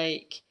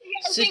like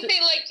I think they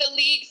like the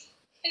leagues.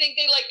 I think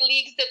they like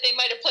leagues that they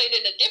might have played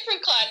in a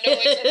different clan, knowing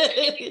that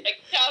they're getting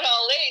like Town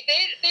Hall 8.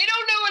 They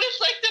don't know what it's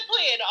like to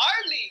play in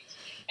our leagues.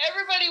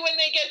 Everybody, when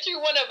they get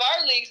through one of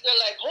our leagues, they're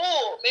like,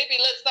 oh, maybe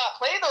let's not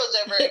play those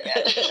ever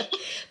again.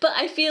 But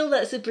I feel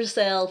that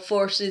Supercell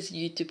forces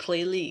you to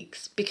play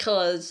leagues,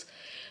 because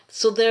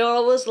so they're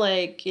always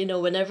like,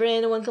 whenever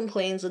anyone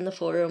complains in the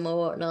forum or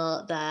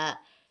whatnot that,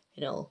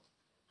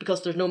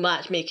 because there's no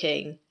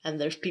matchmaking and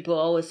there's people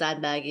always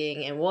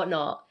sandbagging and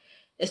whatnot,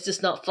 it's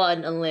just not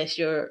fun unless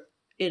you're,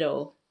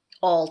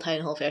 all Town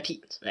Hall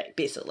 13s, right,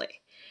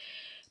 basically.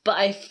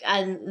 But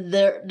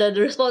the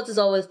response is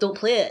always, don't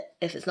play it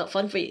if it's not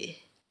fun for you.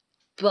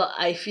 But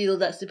I feel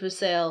that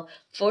Supercell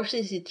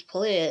forces you to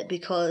play it,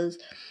 because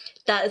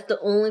that is the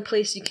only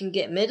place you can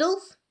get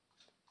medals,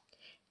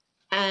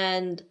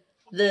 and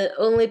the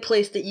only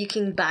place that you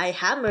can buy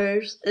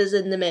hammers is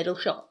in the medal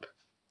shop.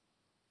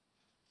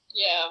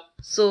 Yeah.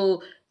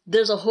 So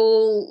there's a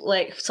whole,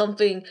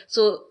 something...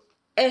 So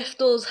if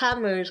those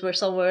hammers were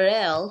somewhere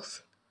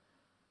else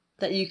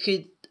that you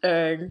could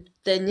earn,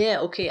 then yeah,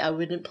 okay, I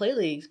wouldn't play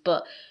leagues.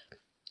 But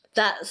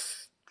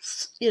that's,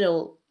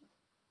 you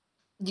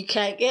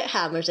can't get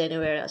hammers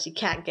anywhere else. You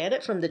can't get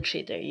it from the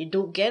trader. You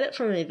don't get it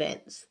from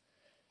events.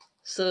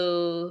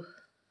 So,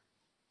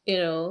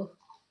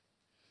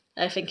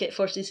 I think it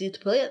forces you to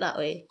play it that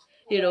way.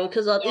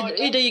 Because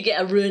either you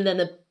get a rune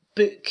and a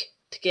book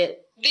to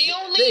get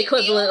the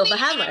equivalent of a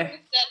hammer.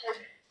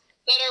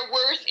 That are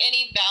worth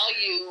any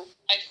value,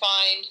 I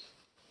find,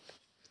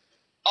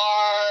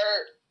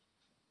 are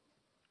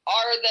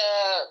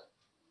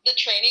the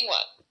training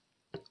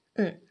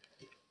one.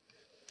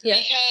 Yeah.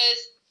 Because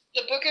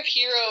the Book of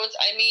Heroes,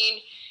 I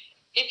mean,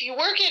 if you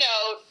work it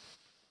out,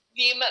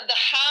 the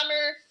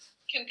hammer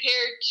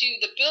compared to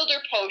the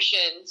builder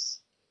potions,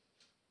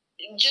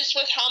 just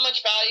with how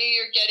much value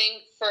you're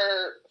getting for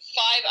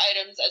 5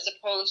 items as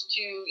opposed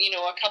to,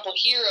 a couple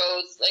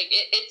heroes, like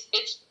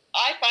it's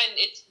I find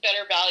it's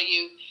better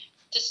value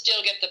to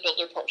still get the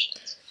builder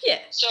potions. Yeah.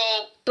 So,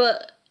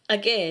 but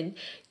again,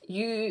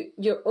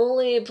 you're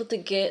only able to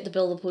get the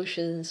builder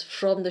potions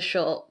from the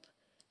shop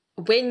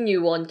when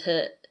you want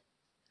it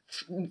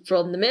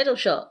from the medal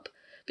shop,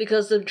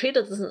 because the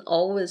trader doesn't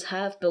always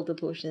have builder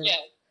potions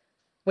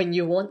when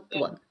you want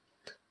one.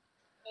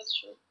 That's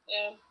true.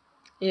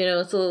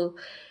 Yeah. So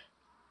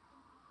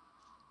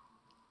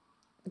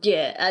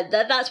yeah,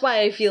 that's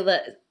why I feel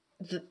that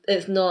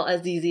it's not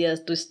as easy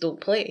as just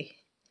don't play.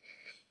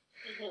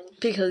 Mm-hmm.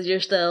 Because you're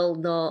still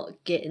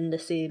not getting the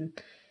same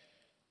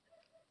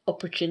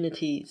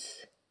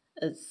opportunities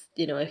as,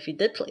 if you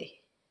did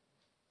play.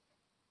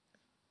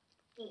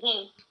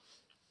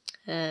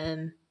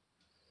 Mm-hmm.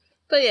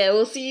 But yeah,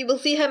 we'll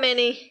see how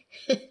many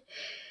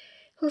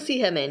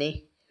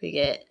we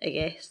get, I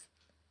guess,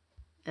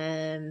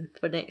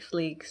 for next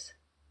leagues.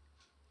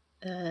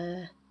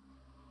 So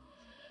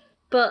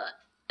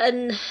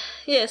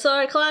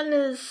our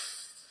clan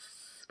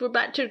we're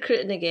back to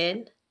recruiting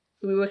again.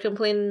 we were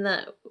complaining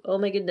that, oh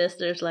my goodness,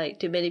 there's like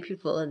too many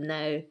people, and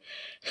now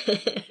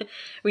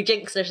we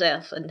jinxed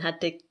ourselves and had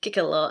to kick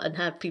a lot and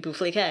have people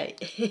flake out.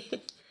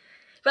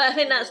 But I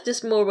think that's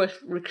just more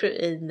with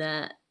recruiting,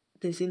 that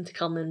they seem to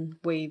come in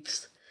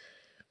waves.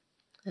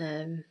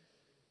 Okay.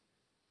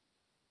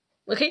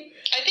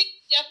 I think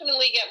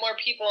definitely get more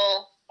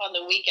people on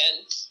the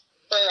weekends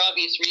for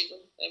obvious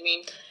reasons. I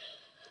mean,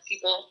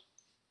 people.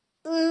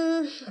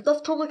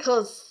 That's probably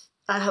because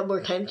I have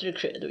more time to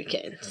recruit at the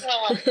weekends.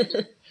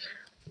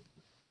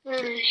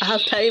 I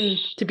have time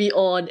to be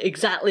on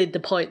exactly the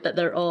point that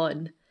they're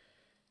on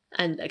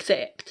and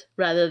accept,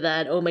 rather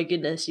than, oh my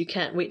goodness, you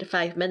can't wait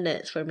 5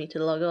 minutes for me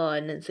to log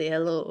on and say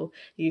hello.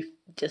 You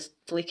just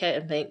flake out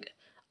and think,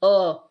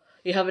 oh,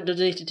 you haven't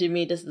donated to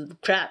me, this is a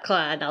crap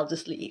clan, I'll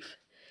just leave.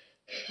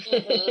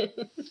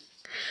 Mm-hmm.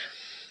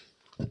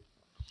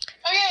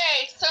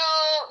 Okay, so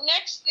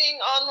next thing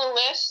on the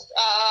list,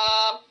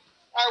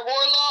 our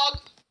warlog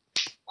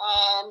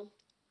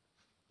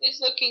is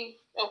looking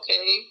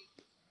okay.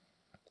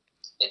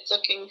 It's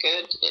looking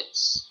good.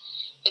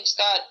 It's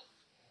got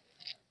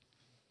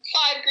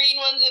 5 green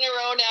ones in a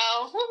row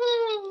now.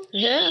 Woohoo!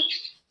 Yeah.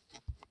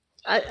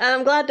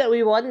 I'm glad that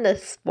we won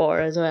this war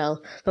as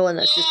well, the one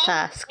that's just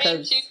passed.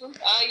 Cause...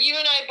 you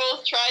and I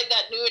both tried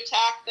that new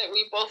attack that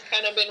we both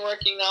kind of been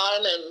working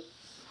on,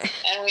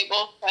 and we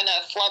both kind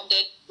of flubbed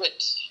it,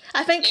 which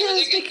I think we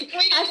didn't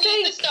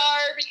need the star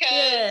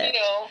because, you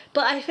know.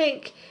 But I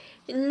think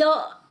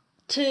not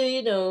to,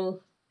 you know,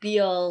 be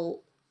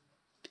all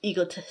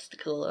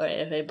egotistical or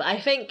anything, but I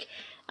think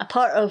a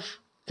part of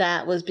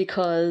that was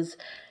because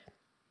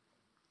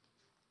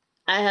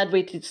I had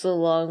waited so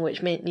long,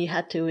 which meant you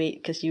had to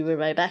wait because you were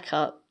my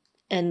backup,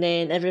 and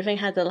then everything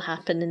had to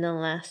happen in the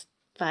last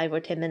 5 or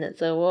 10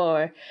 minutes of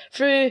war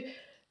through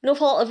no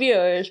fault of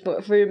yours,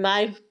 but through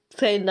my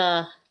kind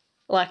of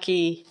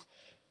wacky,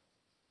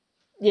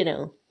 you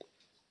know,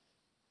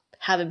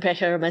 having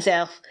pressure on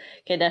myself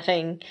kind of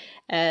thing.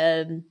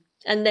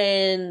 And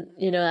then,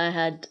 you know, I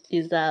had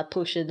used a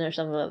potion or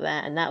something like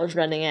that, and that was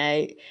running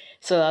out.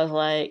 So I was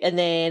like, and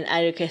then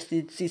I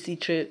requested CC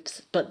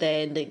troops, but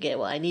then didn't get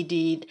what I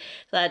needed.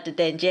 So I had to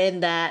then gem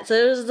that. So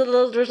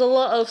there's a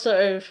lot of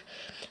sort of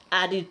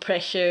added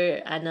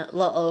pressure and a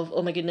lot of,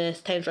 oh my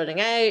goodness, time's running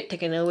out,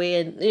 taking away.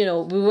 And, you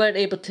know, we weren't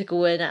able to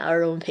go in at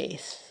our own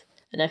pace.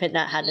 And I think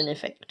that had an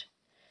effect.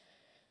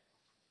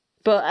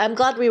 But I'm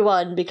glad we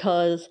won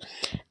because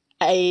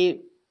I'm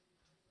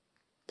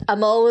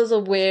always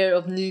aware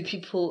of new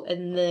people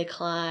in the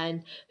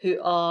clan who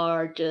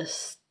are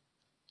just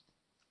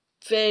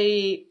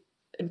very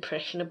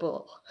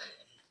impressionable.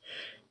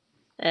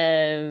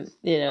 You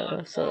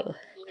know, so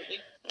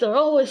they're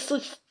always so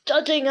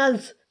judging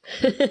us.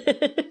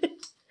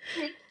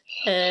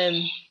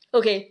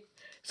 Okay,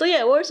 so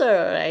yeah, wars are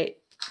alright.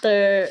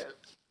 They're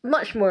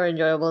much more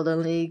enjoyable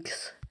than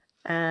leagues,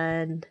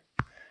 and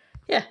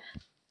yeah,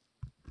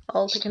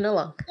 all taken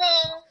along. So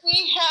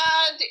we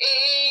had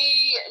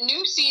a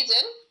new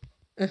season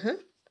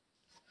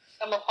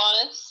come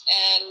upon us,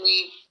 and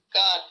we've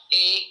got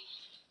a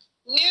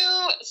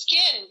new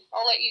skin.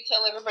 I'll let you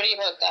tell everybody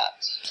about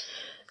that.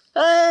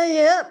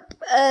 Yep.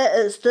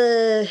 It's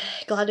the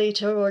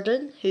Gladiator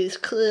Warden, who's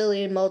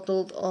clearly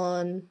modelled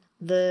on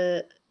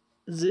the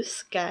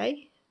Zeus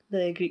guy,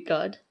 the Greek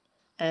god,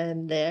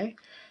 there.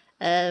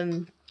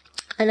 And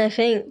I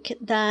think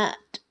that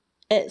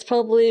it's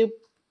probably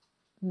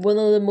one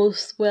of the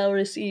most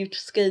well-received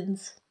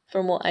skins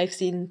from what I've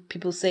seen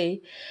people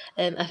say.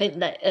 I think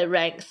that it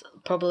ranks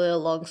probably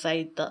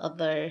alongside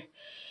the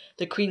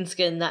Queen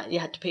skin that you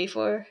had to pay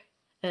for,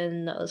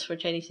 and that was for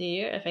Chinese New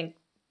Year. I think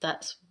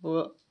that's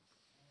what,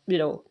 you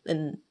know,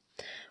 and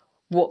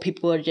what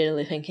people are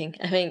generally thinking.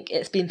 I think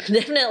it's been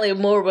definitely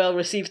more well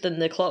received than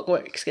the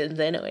Clockwork skins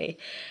anyway.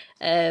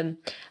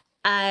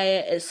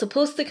 It's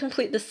supposed to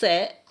complete the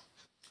set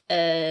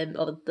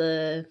of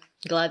the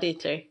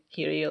Gladiator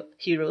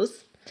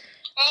heroes.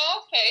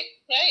 Oh, okay.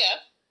 Yeah.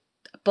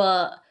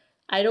 But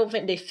I don't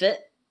think they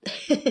fit.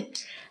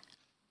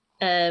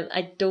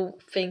 I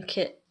don't think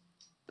it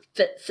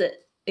fits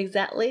it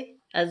exactly,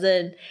 as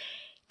in,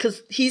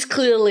 because he's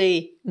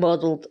clearly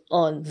modelled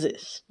on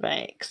Zeus,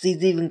 right? Because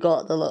he's even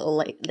got the little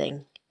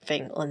lightning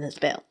thing on his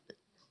belt,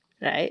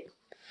 right?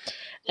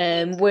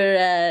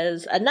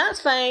 Whereas, and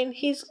that's fine,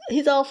 he's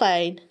all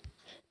fine,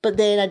 but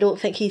then I don't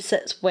think he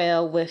sits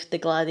well with the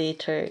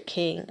Gladiator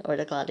King or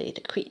the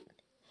Gladiator Queen.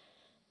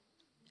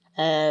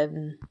 I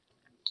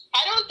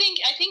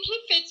think he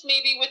fits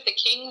maybe with the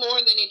king more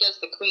than he does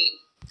the queen.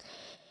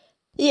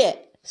 Yeah,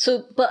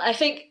 so, but I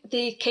think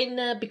they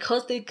kinda,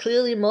 because they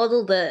clearly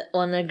modelled it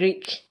on a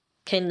Greek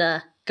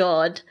kinda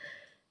god,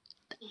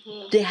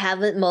 they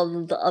haven't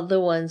modelled the other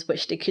ones,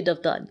 which they could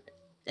have done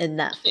in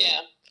that film.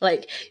 Yeah.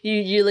 Like,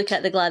 you look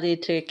at the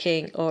Gladiator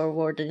King or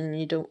Warden and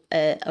you don't,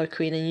 or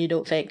Queen, and you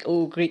don't think,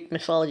 oh, Greek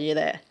mythology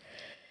there.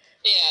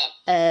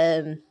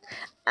 Yeah.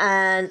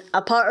 And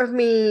a part of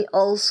me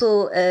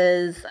also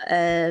is,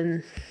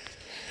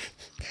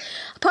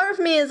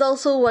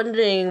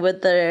 wondering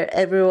whether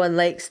everyone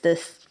likes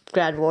this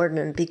Grand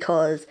Warden,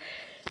 because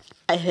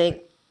I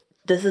think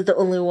this is the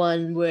only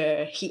one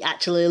where he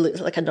actually looks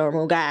like a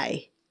normal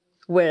guy.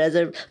 Whereas,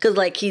 because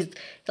like he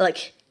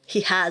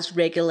has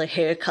regular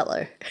hair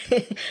color.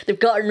 They've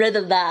gotten rid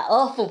of that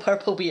awful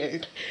purple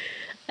beard,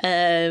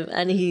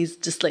 and he's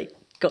just like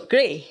got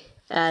grey,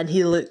 and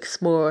he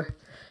looks more,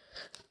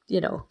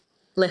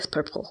 less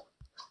purple.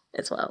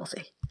 Is what I'll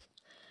say.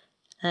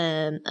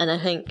 And I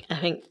think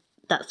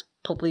that's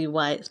probably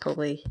why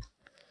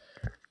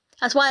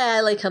that's why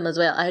I like him as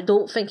well. I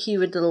don't think he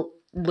would have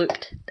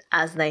looked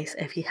as nice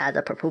if he had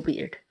a purple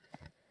beard,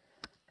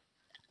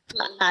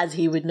 as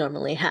he would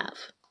normally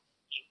have.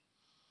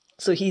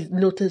 So he's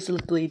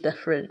noticeably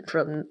different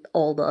from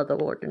all the other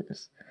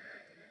wardens.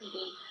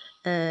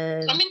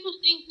 I'm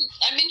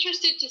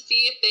interested to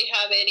see if they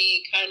have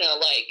any kind of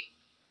like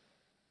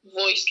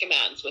voice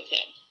commands with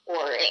him,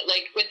 or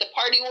like with the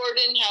party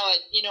warden, how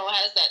it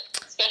has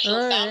that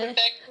special sound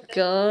effect.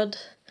 God,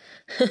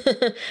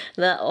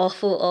 that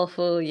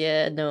awful.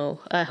 Yeah, no,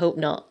 I hope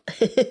not.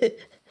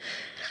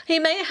 He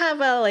might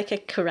have a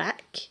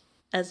crack,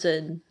 as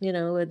in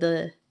with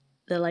the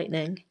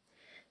lightning.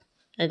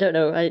 I don't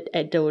know.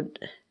 I don't.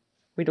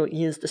 We don't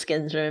use the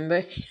skins,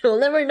 remember? We'll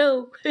never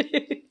know.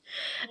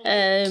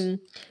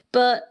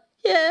 But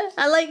yeah,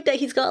 I like that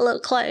he's got a little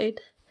cloud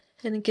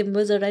and he can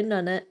whiz around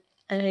on it.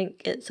 I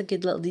think it's a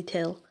good little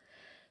detail.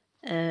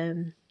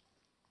 But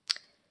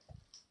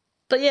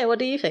yeah, what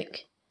do you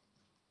think?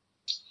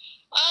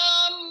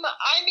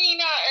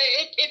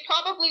 It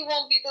probably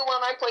won't be the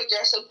one I play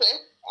dress up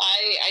with.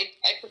 I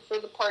prefer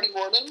the party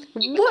warden.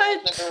 What?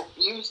 I've never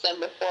used them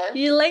before.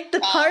 You like the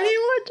party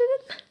warden?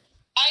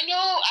 I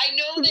know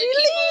that really?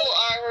 people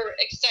are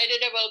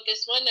excited about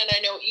this one, and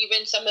I know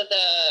even some of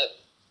the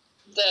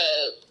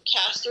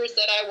casters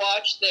that I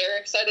watch, they're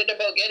excited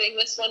about getting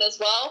this one as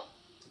well.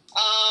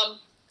 I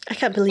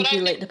can't believe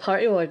you like the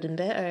party warden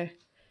better.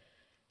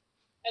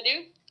 I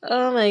do?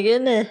 Oh my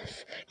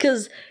goodness.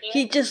 Because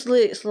he just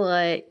looks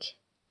like,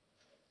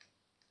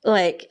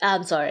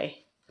 I'm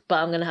sorry,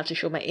 but I'm going to have to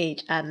show my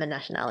age and my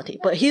nationality.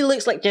 But he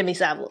looks like Jimmy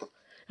Savile,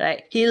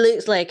 right? He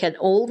looks like an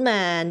old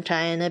man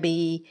trying to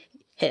be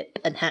hip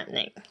and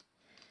happening.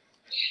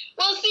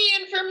 Well, see,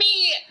 and for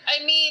me,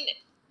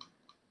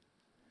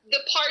 the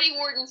party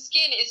warden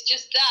skin is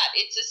just that.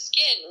 It's a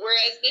skin,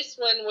 whereas this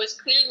one was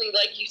clearly,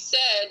 like you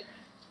said,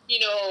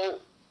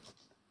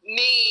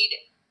 made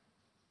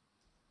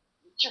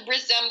to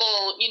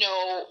resemble,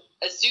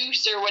 a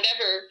Zeus or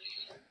whatever.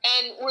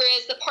 And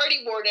whereas the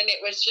party warden,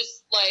 it was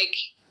just like,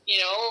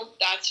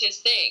 that's his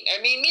thing.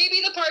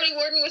 Maybe the party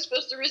warden was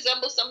supposed to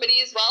resemble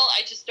somebody as well.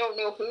 I just don't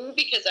know who,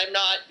 because I'm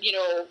not,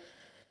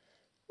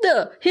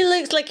 No, he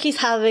looks like he's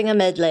having a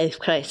midlife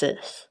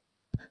crisis.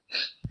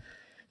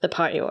 The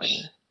party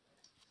warden.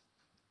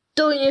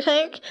 Don't you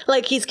think?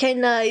 Like, he's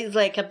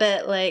like a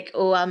bit like,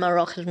 oh, I'm a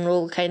rock and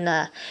roll kind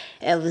of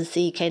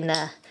Elvis-y kind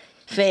of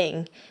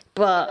thing.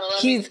 But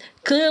he's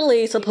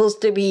clearly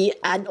supposed to be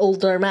an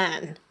older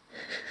man.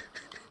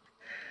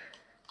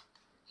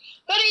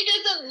 But he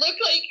doesn't look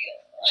like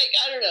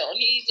I don't know.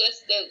 He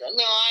just doesn't.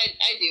 No, I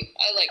do.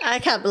 I like him. I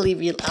can't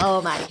believe you.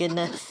 Oh my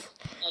goodness.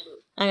 I do.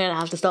 I'm going to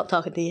have to stop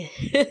talking to you. I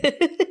do.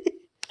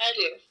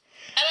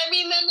 And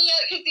then the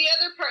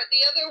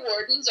other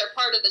wardens are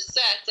part of the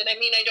set, and I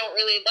don't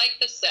really like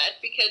the set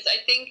because I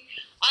think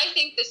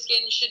the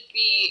skin should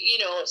be,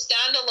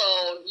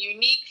 standalone,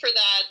 unique for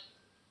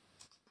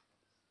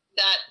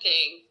that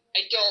thing.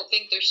 I don't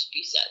think there should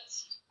be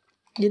sets.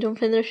 You don't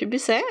think there should be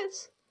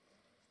sets?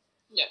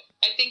 No.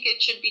 I think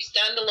it should be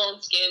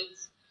standalone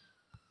skins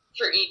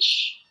for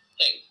each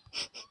thing.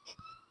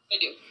 I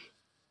do.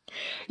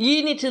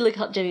 You need to look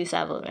up Jimmy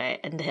Savile, right,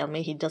 and tell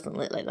me he doesn't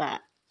look like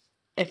that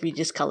if we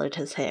just coloured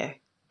his hair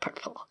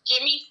purple.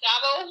 Jimmy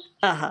Savile?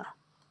 Uh-huh.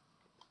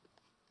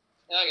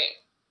 Okay.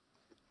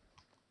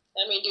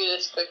 Let me do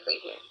this quickly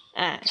here.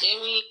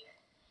 Jimmy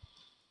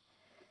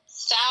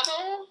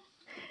Savile?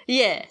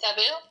 Yeah.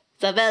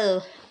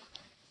 Savile?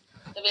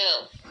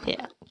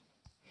 Yeah.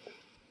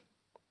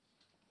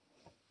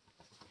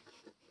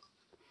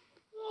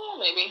 Oh,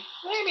 maybe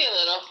a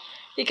little.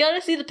 You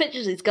gotta see the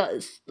pictures he's got.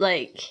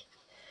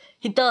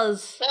 He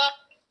does.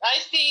 I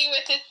see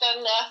with his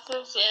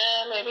sunglasses.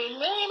 Yeah, maybe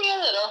a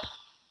little.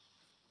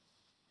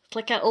 It's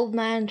like an old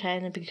man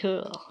trying to be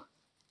cool.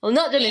 Well,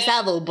 not Jimmy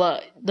Savile,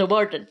 but the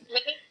warden.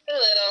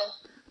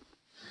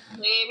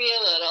 Maybe a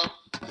little.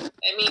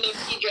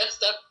 If he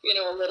dressed up, a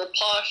little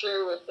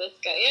posher with this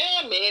guy,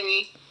 yeah,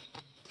 maybe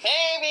a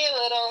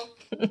little.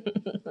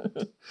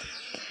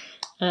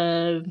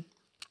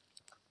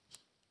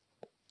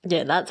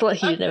 Yeah, that's what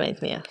he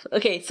reminds me of.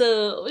 Okay,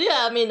 so,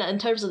 yeah, in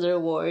terms of the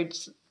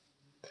rewards,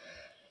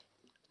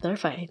 they're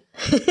fine.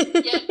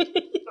 Yeah.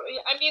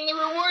 The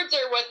rewards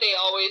are what they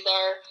always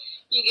are.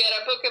 You get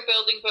a book of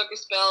building, book of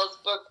spells,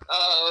 book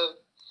of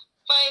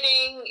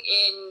fighting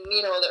in,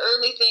 the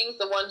early things,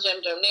 the 1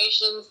 gem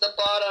donations. The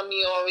bottom,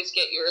 you always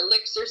get your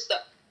elixir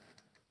stuff.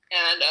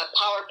 And a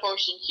power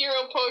potion,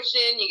 hero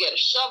potion. You get a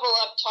shovel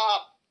up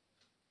top.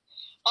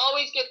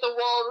 Always get the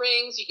wall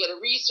rings. You get a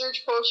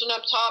research potion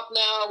up top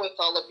now with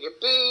all of your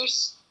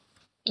boosts.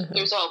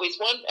 There's always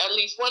at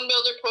least one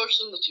builder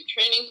potion, the 2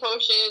 training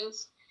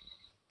potions,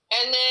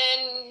 and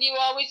then you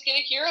always get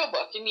a hero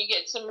book, and you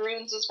get some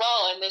runes as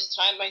well. And this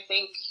time, I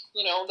think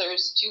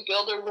there's 2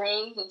 builder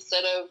runes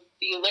instead of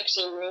the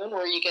elixir rune,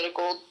 where you get a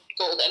gold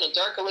and a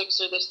dark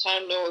elixir. This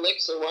time, no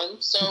elixir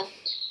one. So,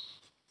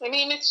 I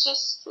mean, it's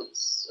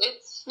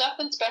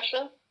nothing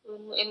special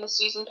in the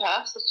season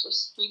pass. It's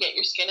just you get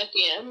your skin at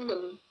the end,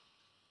 and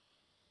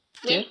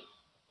yeah.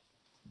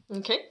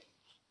 Okay.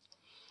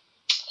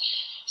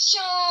 So,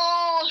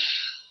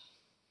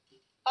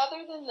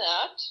 other than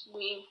that,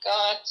 we've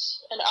got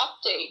an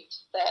update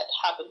that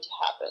happened to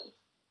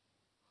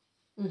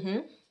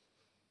happen.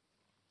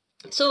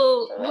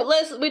 So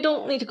we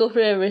don't need to go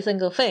through every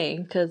single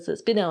thing because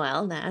it's been a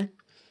while now.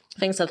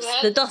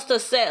 The dust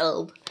has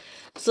settled.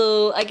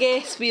 So I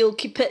guess we'll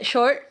keep it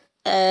short,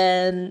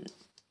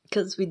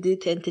 because we do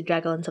tend to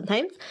drag on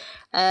sometimes.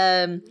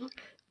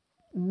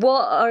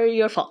 What are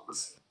your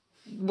thoughts?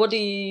 What do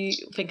you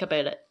think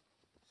about it?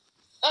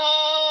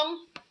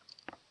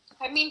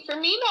 I mean, for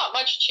me, not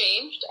much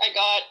changed. I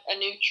got a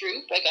new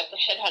troop. I got the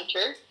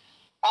Headhunter.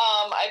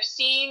 I've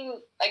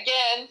seen,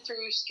 again,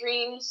 through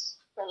streams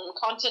from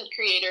content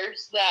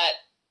creators that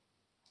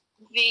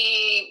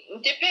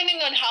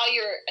depending on how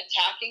you're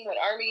attacking, what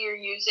army you're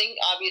using,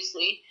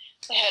 obviously,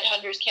 the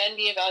Headhunters can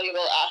be a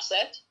valuable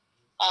asset.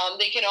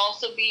 They can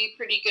also be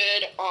pretty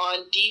good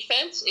on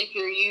defense if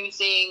you're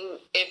using,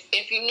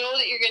 if you know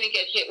that you're going to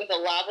get hit with a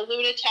Lava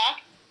Loon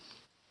attack.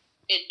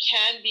 It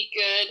can be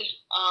good,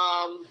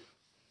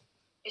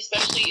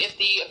 especially if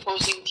the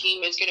opposing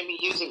team is going to be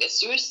using a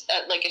Sui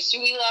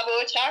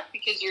Labo attack,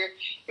 because your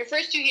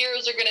first 2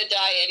 heroes are going to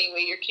die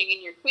anyway, your king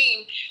and your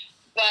queen.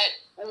 But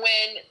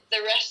when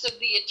the rest of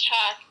the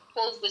attack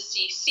pulls the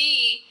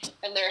CC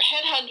and there are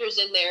Headhunters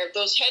in there,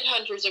 those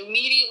Headhunters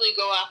immediately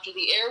go after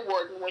the Air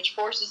Warden, which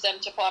forces them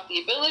to pop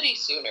the ability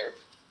sooner.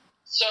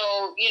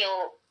 So,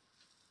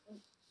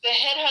 the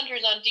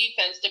Headhunters on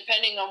defense,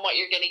 depending on what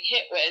you're getting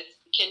hit with,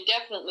 can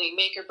definitely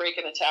make or break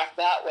an attack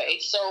that way.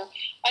 So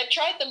I've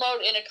tried them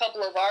out in a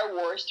couple of our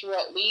wars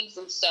throughout leagues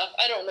and stuff.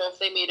 I don't know if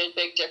they made a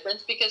big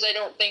difference, because I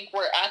don't think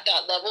we're at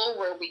that level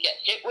where we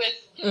get hit with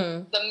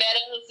the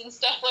metas and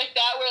stuff like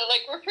that, where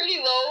we're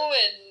pretty low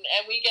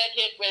and we get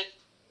hit with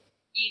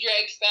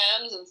E-drag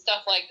spams and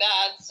stuff like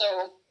that.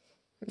 So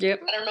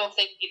yep. I don't know if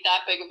they made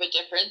that big of a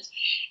difference.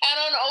 And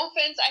on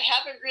offense, I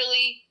haven't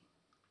really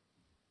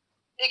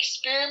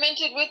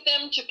experimented with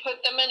them to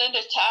put them in an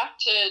attack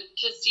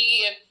to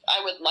see if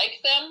I would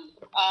like them.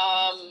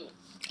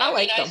 I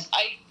like them.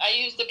 I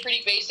use the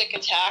pretty basic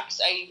attacks.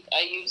 I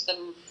use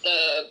them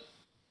the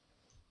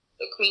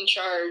Queen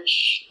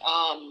Charge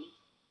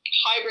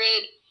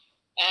hybrid,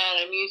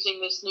 and I'm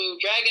using this new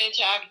Dragon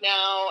attack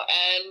now,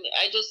 and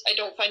I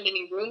don't find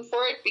any room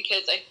for it,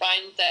 because I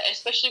find that,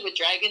 especially with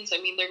dragons, I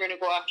mean, they're going to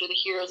go after the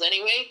heroes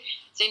anyway.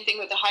 Same thing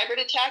with the hybrid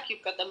attack.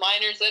 You've got the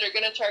miners that are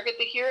going to target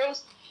the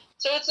heroes.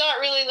 So it's not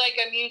really like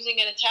I'm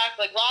using an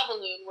attack like Lava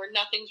Loon, where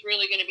nothing's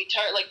really going to be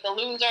like the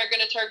loons aren't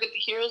going to target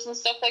the heroes and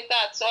stuff like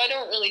that. So I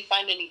don't really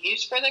find any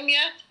use for them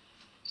yet.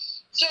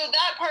 So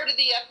that part of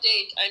the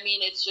update, I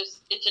mean, it's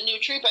a new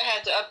troop I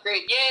had to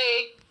upgrade.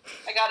 Yay!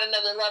 I got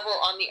another level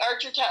on the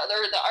archers that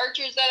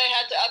I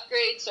had to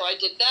upgrade, so I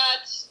did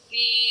that.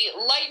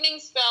 The lightning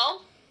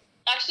spell.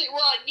 Actually,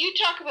 well, you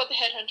talk about the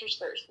Headhunters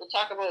first. We'll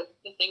talk about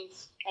the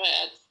things kind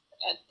of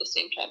at the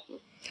same time.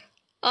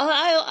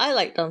 I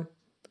like them.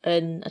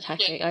 In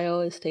attacking, yeah. I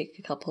always take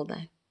a couple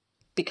now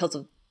because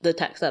of the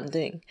attacks that I'm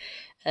doing.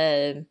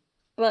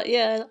 But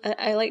yeah,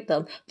 I like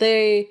them.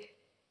 They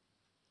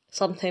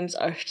sometimes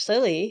are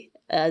silly,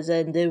 as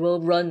in they will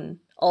run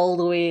all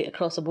the way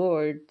across the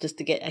board just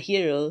to get a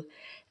hero.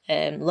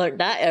 Learned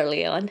that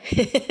early on,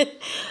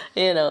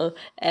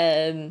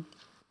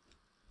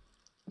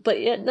 But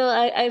yeah, no,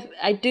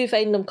 I do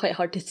find them quite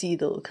hard to see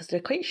though, because they're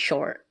quite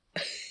short.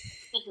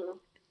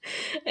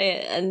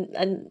 and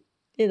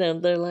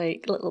they're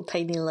like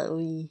tiny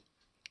little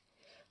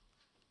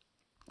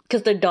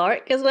because they're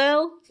dark as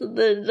well, so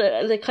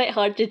they're quite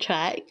hard to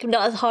track.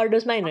 Not as hard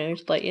as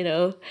miners, but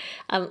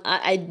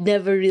I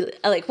never really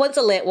once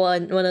I let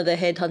one of the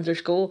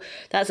Headhunters go,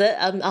 that's it.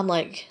 I'm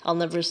like,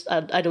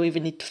 I don't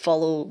even need to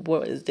follow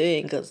what it's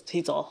doing because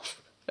he's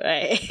off,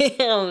 right?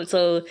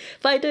 So,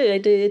 but I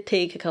do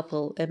take a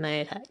couple in my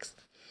attacks.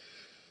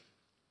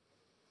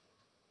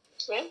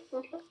 Yeah.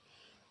 Okay.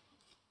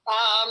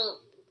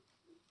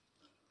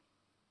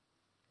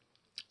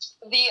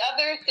 The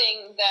other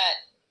thing that,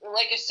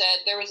 like I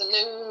said, there was a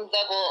new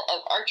level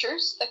of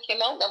archers that came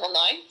out, level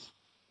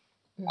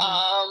 9.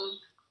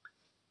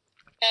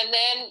 And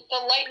then the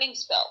lightning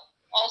spell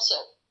also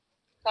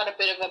got a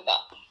bit of a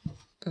buff.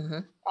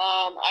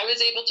 I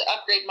was able to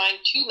upgrade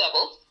mine 2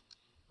 levels.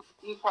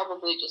 You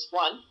probably just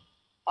 1.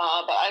 But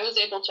I was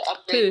able to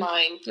upgrade 2.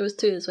 mine. It was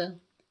 2 as well.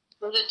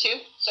 Was it 2?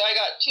 So I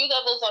got 2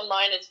 levels on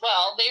mine as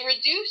well. They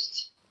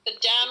reduced the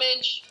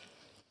damage.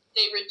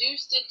 They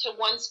reduced it to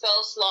 1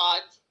 spell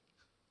slot.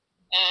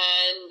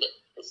 And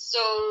so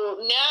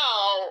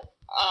now,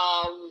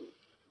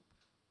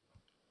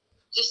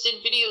 just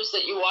in videos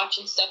that you watch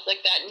and stuff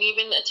like that, and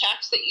even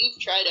attacks that you've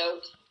tried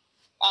out.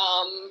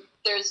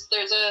 There's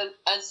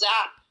a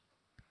zap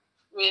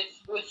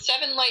with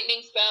 7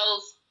 lightning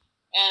spells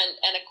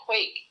and a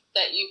quake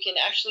that you can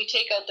actually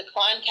take out the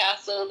clan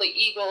castle, the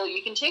eagle.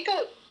 You can take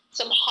out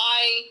some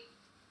high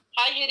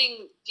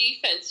hitting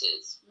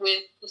defenses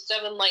with the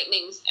 7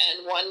 lightnings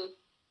and 1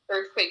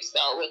 earthquake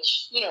spell,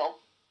 which, you know,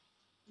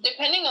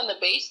 depending on the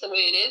base, the way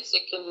it is,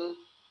 it can,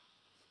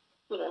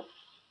 you know,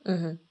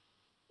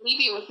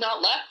 leave you with not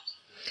a lot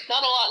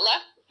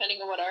left,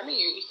 depending on what army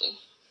you're using.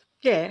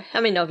 Yeah, I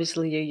mean,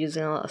 obviously you're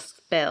using a lot of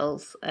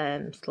spells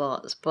and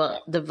slots,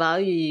 but the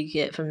value you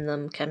get from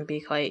them can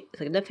be quite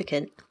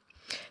significant.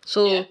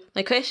 So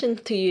my question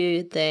to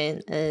you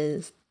then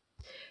is,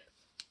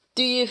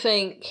 do you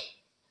think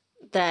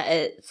that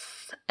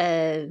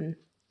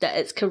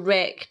it's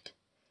correct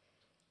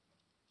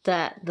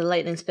that the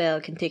lightning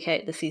spell can take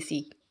out the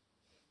CC?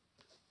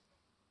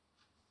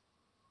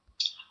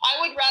 I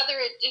would rather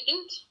it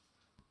didn't.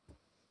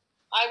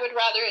 I would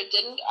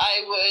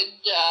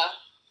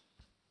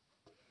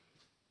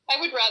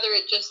rather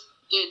it just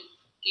did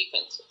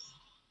defenses,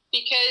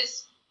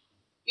 because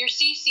your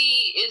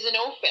CC is an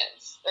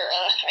offense.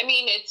 I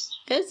mean, it's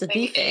a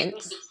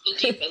defense. It's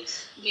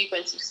the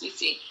defensive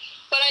CC.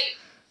 But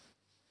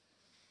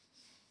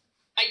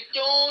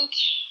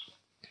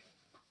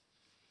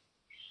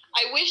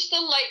I wish the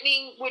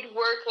lightning would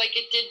work like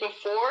it did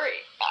before.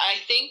 I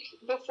think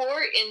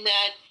before, in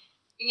that,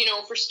 you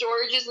know, for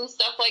storages and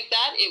stuff like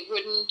that, it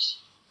wouldn't.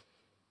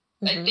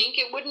 I think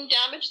it wouldn't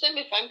damage them,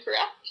 if I'm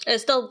correct. It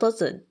still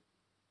doesn't.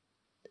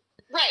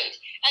 Right,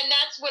 and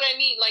that's what I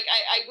mean. Like,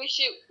 I wish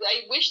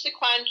the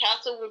clan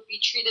castle would be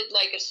treated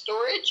like a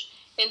storage,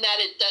 in that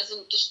it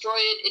doesn't destroy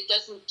it, it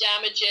doesn't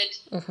damage it.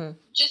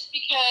 Just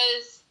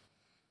because,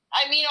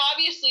 I mean,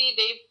 obviously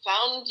they've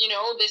found, you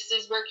know, this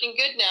is working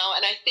good now,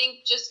 and I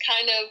think just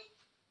kind of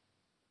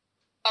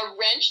a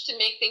wrench to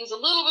make things a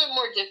little bit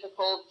more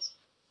difficult,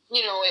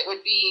 you know, it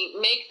would be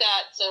make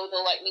that so the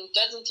lightning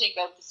doesn't take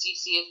out the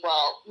CC as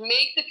well.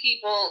 Make the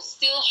people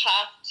still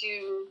have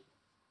to,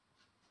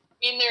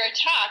 in their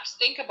attacks,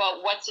 think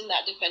about what's in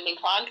that defending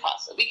clan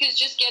castle, because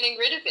just getting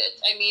rid of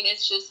it, I mean,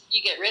 it's just,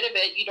 you get rid of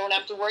it, you don't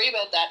have to worry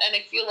about that. And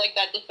I feel like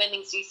that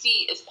defending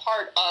CC is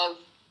part of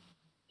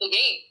the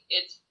game.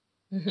 It's,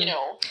 you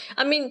know,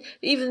 I mean,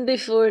 even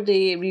before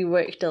they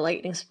reworked the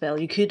lightning spell,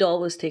 you could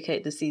always take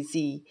out the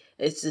CC.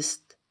 It's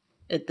just,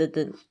 it'd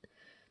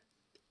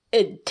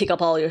take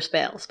up all your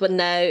spells. But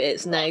now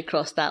it's now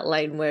crossed that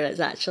line where it's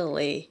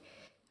actually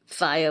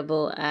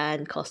viable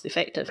and cost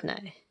effective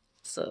now.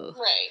 So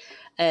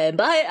right.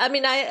 But I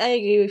mean, I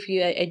agree with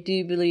you. I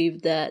do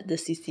believe that the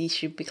CC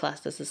should be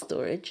classed as a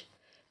storage,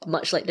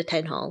 much like the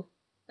Town Hall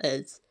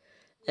is.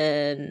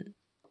 And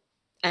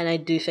I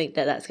do think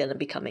that that's going to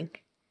be coming.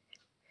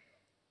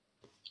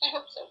 I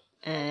hope so.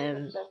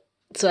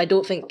 So I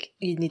don't think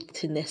you need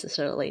to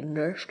necessarily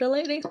nerf the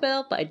lightning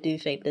spell, but I do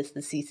think that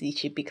the CC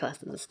should be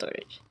classed as a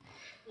storage.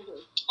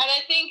 And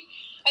I think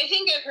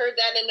I've heard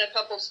that in a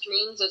couple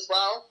streams as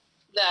well,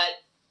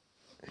 that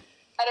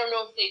I don't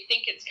know if they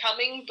think it's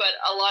coming, but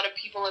a lot of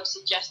people have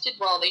suggested,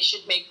 well, they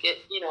should make it,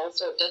 you know,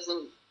 so it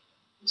doesn't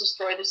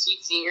destroy the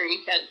CC, or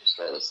you can't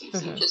destroy the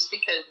CC, just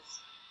because,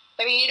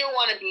 I mean, you don't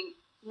want to be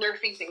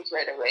nerfing things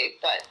right away,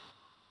 but,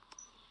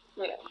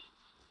 you know.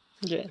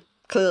 Yeah,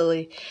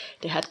 clearly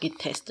they had good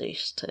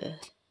testers to...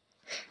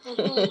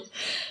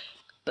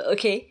 But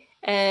okay,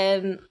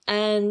 and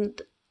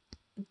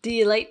do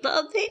you like the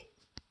update?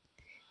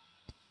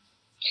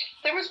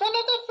 There was one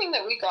other thing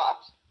that we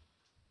got.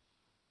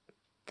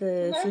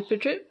 The Super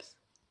Troops?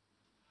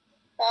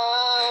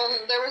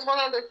 There was one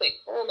other thing.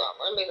 Hold on,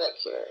 let me look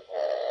here.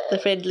 The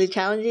friendly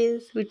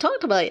challenges? We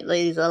talked about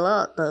these a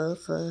lot, though,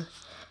 so...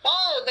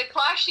 Oh, the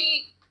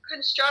Clashy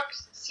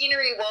Constructs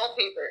scenery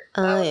wallpaper.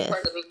 Oh, yes.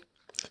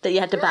 That you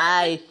had to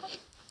buy.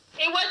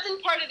 It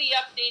wasn't part of the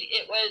update.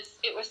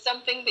 It was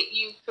something that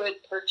you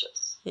could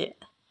purchase. Yeah.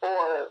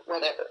 For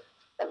whatever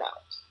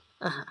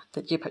amount.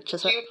 Did you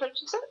purchase it? Did you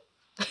purchase it?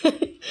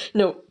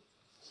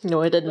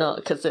 No, I did not,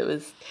 because it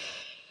was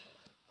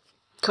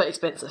quite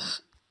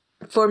expensive.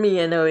 For me,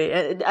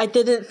 anyway. I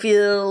didn't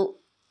feel...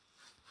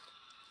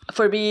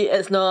 For me,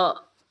 it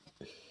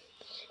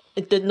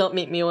did not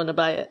make me want to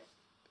buy it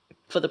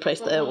for the price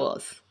that it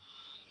was.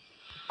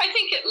 I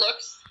think it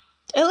looks...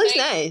 It looks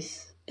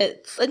nice.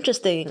 It's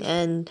interesting,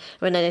 and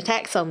when I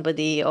attack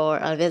somebody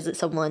or I visit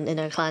someone in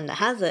our clan that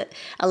has it,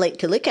 I like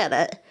to look at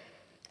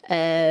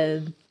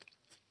it.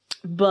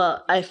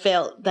 But I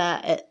felt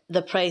that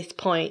the price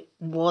point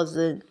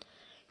wasn't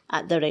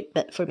at the right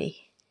bit for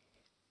me.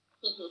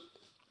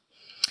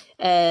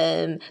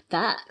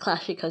 That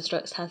Clashy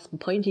Constructs has some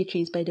pointy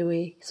trees, by the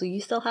way, so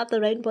you still have the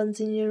round ones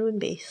in your own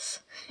base.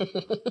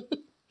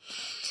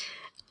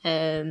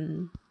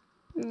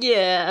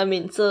 Yeah, I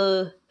mean,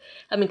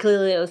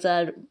 clearly it was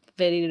a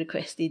very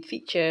requested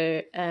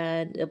feature,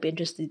 and it'll be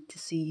interesting to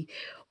see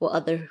what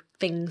other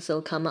things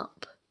will come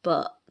up.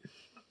 But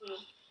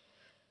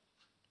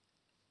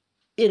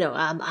you know,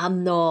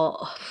 I'm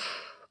not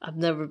I've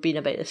never been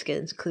about the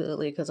skins,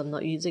 clearly, because I'm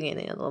not using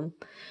any of them.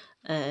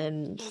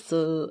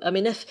 So I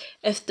mean,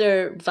 if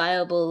they're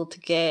viable to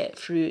get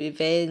through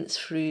events,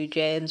 through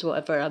gems,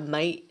 whatever, I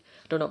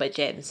don't know about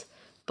gems,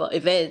 but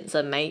events,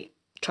 I might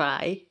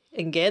try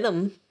and get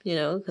them,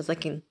 because I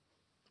can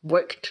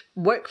work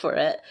for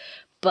it.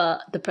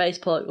 But the price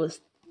point was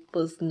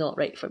not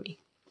right for me.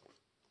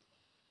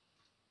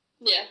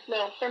 Yeah,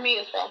 no, for me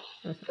as well.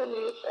 For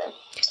me as well.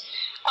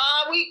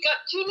 We got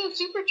 2 new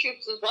Super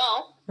Troops as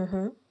well.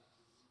 Mm-hmm.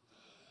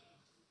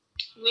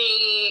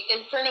 The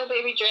Inferno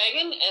Baby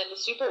Dragon and the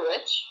Super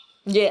Witch.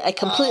 Yeah, I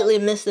completely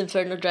missed the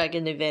Inferno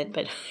Dragon event,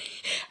 but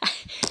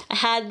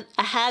I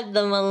had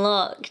them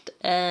unlocked,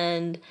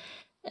 and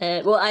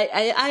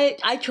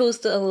I chose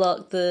to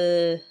unlock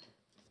the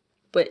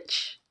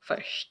Witch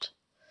first,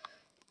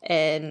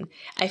 and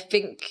I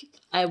think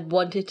I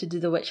wanted to do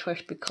the Witch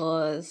first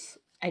because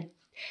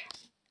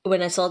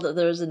when I saw that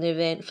there was an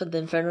event for the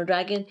Inferno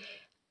Dragon,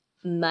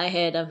 in my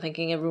head I'm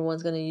thinking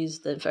everyone's going to use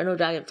the Inferno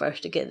Dragon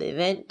first to get the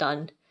event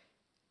done,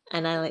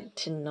 and I like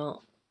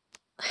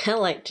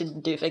to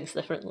do things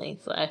differently,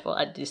 so I thought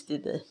I'd just do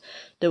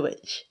the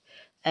Witch.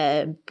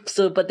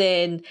 But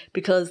then,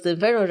 because the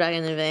Inferno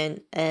Dragon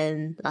event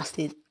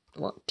lasted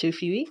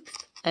 2-3 weeks,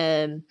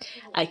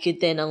 I could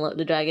then unlock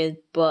the dragon,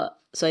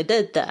 so I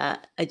did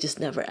that. I just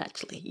never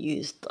actually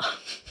used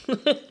them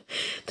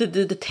to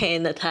do the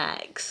 10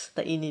 attacks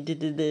that you needed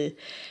to do.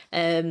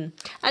 I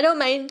don't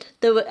mind.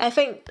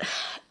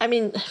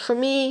 For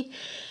me,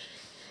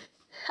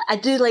 I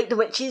do like the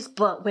witches,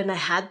 but when I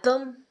had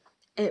them,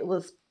 it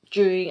was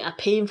during a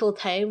painful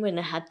time when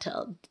I had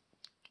to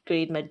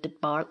upgrade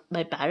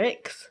my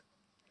barracks.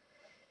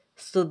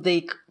 So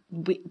they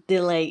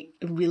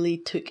really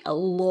took a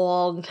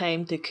long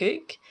time to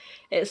cook.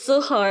 It's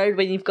so hard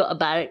when you've got a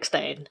barracks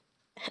down,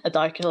 a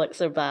Dark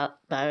Elixir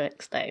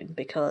barracks down,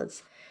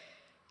 because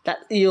that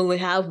you only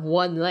have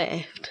one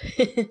left.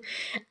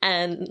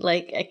 And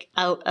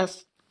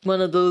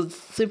one of those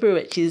Super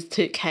Witches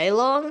took how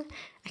long?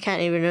 I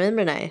can't even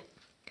remember now.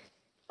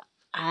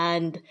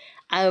 And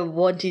I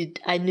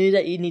knew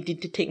that you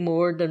needed to take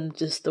more than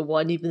just the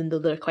one, even though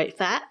they're quite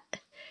fat.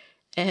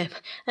 And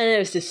it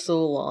was just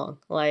so long.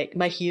 Like,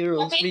 my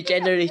heroes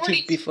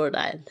regenerated before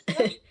that.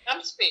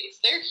 Space.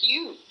 They're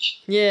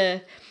huge. Yeah,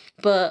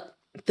 but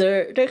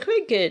they're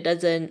quite good,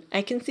 as in,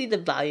 I can see the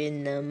value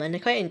in them, and I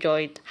quite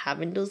enjoyed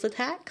having those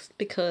attacks,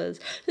 because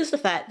just the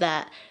fact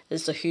that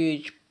there's a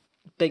huge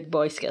big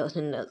boy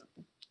skeleton that's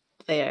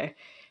there,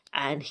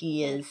 and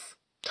he is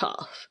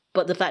tough.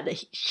 But the fact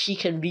that she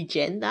can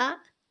regen that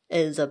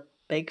is a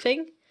big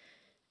thing.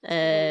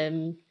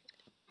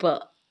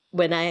 But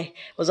when I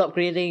was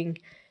upgrading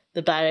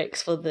the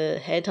barracks for the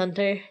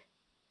headhunter,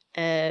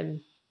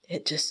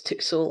 it just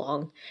took so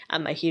long,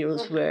 and my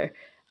heroes were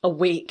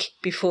awake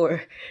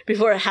before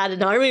I had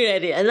an army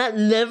ready, and that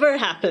never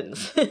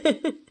happens.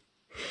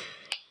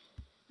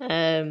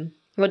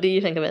 What do you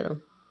think about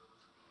them?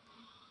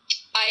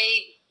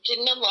 I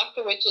didn't unlock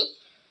the witches,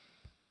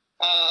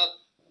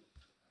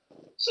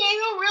 so I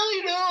don't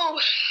really know.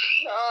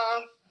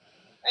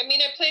 I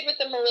played with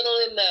them a little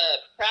in the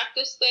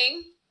practice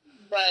thing,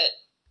 but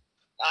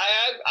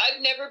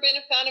I've never been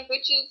a fan of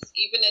witches.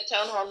 Even at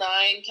Town Hall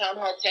 9, Town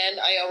Hall 10,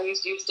 I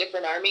always use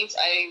different armies.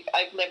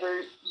 I've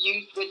never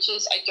used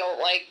witches. I don't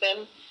like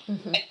them.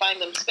 Mm-hmm. I find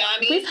them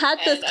spammy. We've had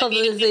this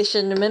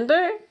conversation,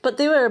 remember? But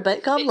they were a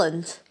bit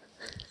goblins.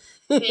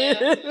 Yeah,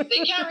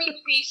 they can't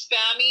really be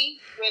spammy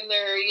when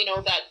they're,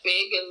 that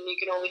big and you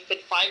can only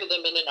fit 5 of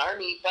them in an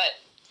army. But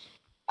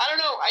I don't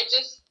know.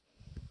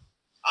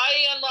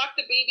 I unlocked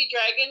the baby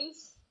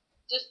dragons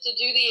just to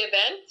do the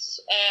events,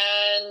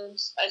 and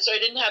so I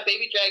didn't have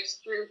baby drags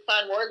through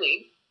Clan War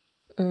League.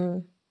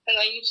 And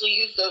I usually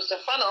use those to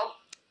funnel.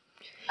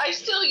 I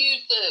still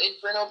use the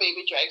Inferno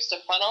baby drags to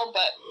funnel,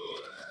 but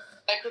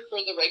I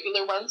prefer the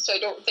regular ones, so I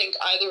don't think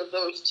either of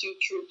those 2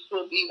 troops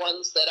will be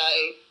ones that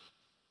I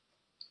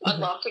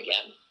unlock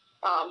again.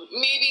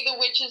 Maybe the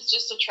witches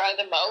just to try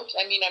them out.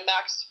 I'm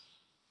maxed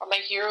on my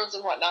heroes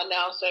and whatnot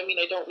now, so I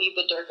don't need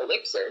the Dark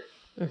Elixir.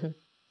 Mm-hmm.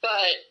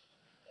 But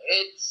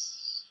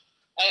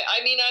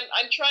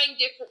I'm trying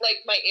different,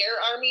 like my air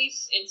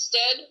armies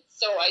instead,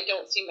 so I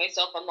don't see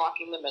myself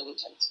unlocking them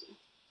anytime soon.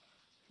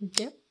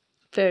 Yeah,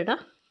 fair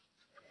enough.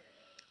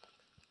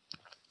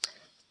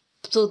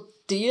 So,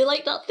 do you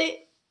like the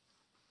update?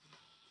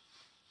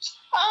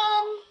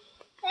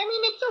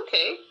 It's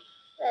okay.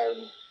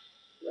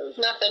 There was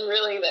nothing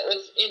really that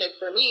was in it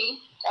for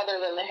me other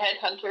than the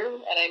headhunter,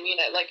 and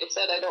like I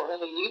said, I don't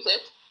really use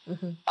it.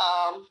 Mm-hmm.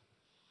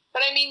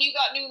 But you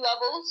got new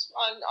levels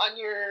on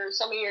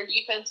some of your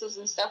defenses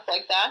and stuff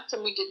like that,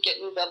 and we did get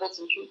new levels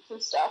and troops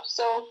and stuff.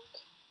 So,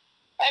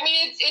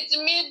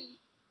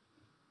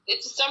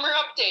 it's a summer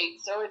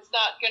update, so it's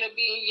not going to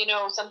be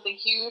something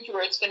huge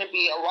where it's going to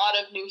be a lot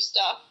of new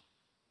stuff.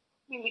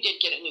 We did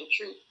get a new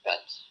troop,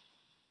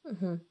 but.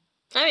 Mm-hmm.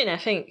 I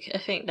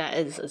think that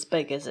is as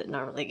big as it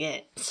normally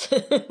gets.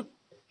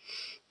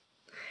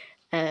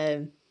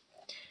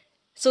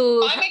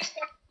 So I'm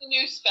expecting a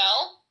new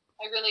spell.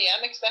 I really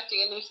am expecting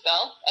a new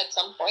spell at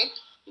some point.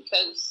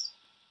 because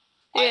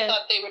Yeah. I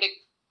thought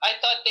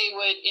they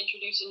would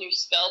introduce a new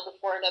spell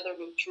before another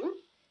new troop.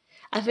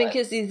 I think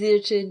it's easier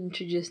to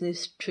introduce new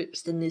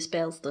troops than new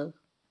spells, though.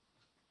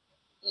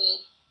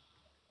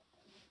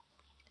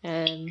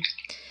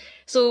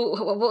 So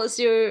what was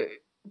your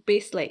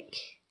base like?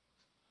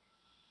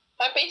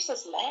 My base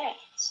is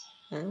maxed.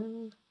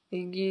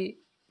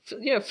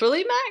 You're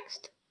fully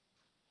maxed?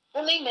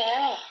 Fully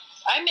maxed.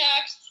 I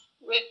maxed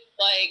with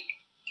like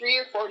 3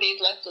 or 4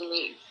 days left in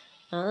league.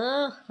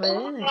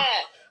 Very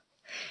nice.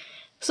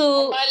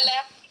 So well,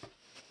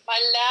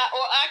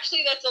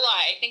 actually, that's a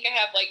lie. I think I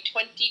have like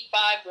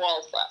 25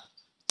 walls left.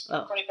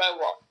 Oh. 25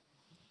 walls.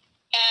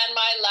 And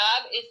my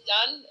lab is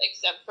done,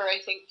 except for, I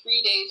think,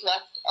 3 days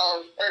left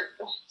of...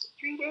 Or,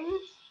 3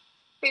 days?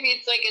 Maybe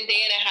it's like a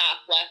day and a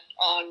half left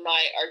on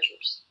my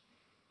archers.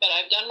 But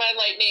I've done my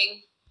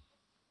lightning,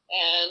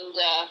 and...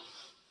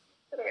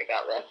 what do I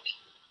got left?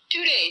 2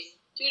 days.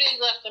 2 days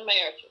left on my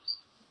archers.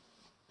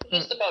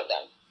 Just about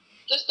done.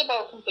 Just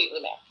about completely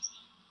maxed.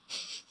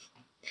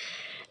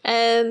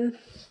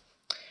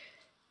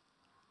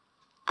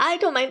 I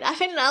don't mind. I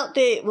think the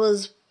update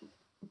was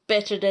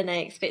better than I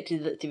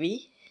expected it to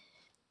be.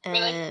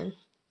 Really?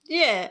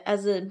 Yeah,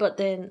 but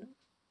then,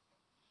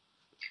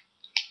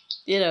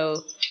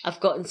 I've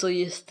gotten so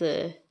used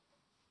to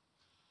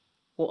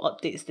what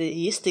updates they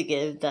used to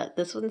give that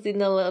this one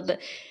seemed a little bit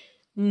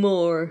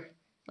more,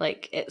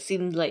 like, it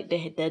seemed like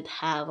they did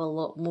have a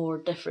lot more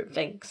different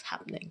things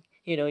happening.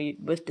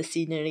 With the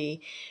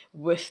scenery,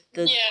 with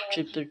the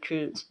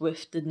troops,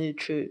 with the new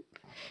troop.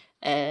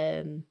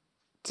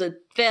 So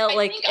it felt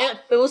like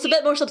it was a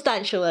bit more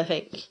substantial, I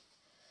think.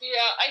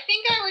 Yeah, I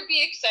think I would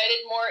be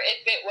excited more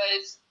if it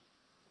was,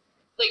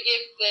 like,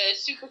 if the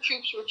super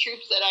troops were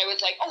troops that I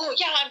was like, oh,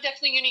 yeah, I'm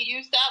definitely going to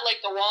use that, like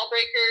the wall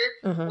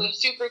breaker, with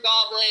super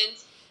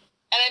goblins.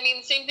 And I mean,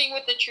 same thing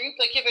with the troop.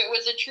 Like, if it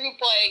was a troop,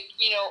 like,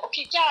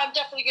 okay, yeah, I'm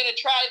definitely going to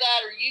try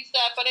that or use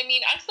that. But I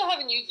mean, I still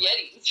haven't used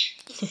Yetis.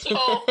 So,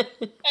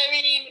 I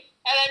mean,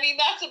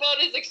 that's about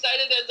as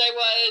excited as I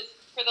was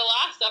for the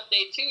last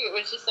update, too. It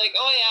was just like,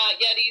 oh, yeah,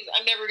 Yetis,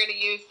 I'm never going to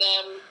use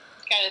them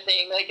kind of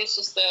thing. Like, it's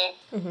just a...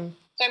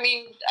 I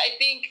mean,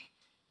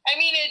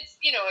 it's,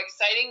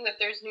 exciting that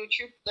there's new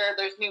troops,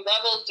 there's new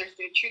levels, there's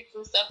new troops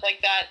and stuff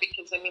like that,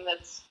 because, I mean,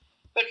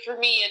 but for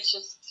me, it's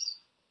just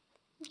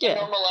a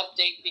normal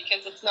update,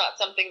 because it's not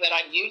something that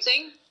I'm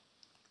using.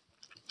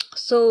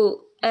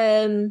 So,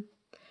 I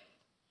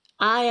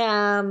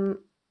am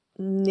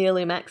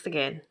nearly maxed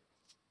again.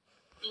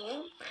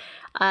 Mm-hmm.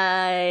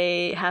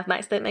 I have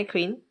maxed out my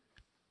queen.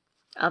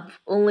 I've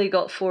only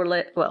got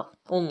 4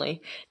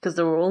 only, because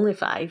there were only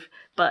 5,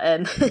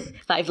 but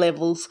 5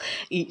 levels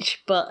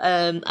each. But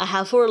I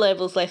have 4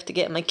 levels left to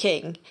get my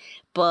king,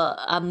 but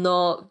I'm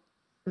not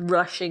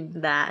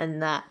rushing that.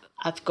 And that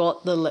I've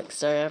got the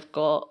elixir.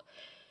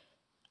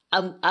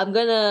 I'm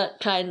gonna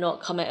try and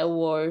not come out of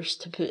wars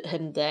to put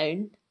him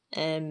down,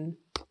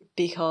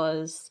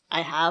 because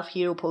I have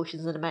hero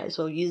potions and I might as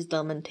well use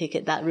them and take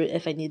it that route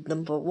if I need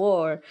them for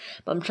war.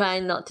 But I'm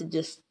trying not to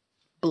just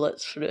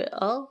blitz through it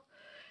all.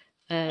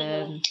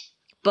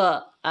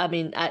 But I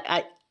mean,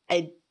 I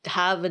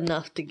have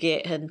enough to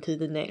get him to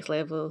the next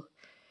level,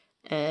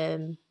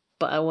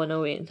 but I want to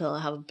wait until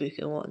I have a book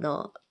and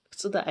whatnot,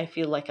 so that I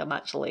feel like I'm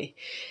actually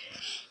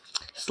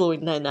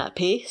slowing down that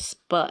pace.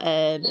 But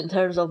in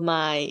terms of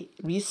my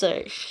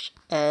research,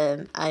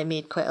 I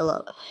made quite a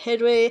lot of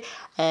headway.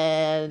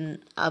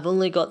 I've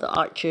only got the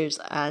archers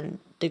and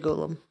the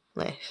golem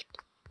left.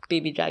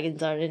 Baby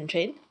dragons are in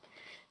train.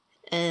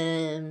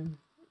 And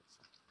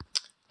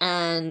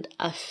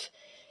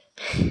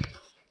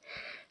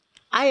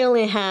I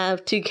only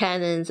have 2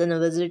 cannons and a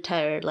wizard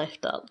tower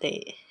left to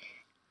update.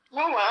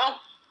 Oh, wow.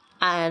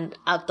 And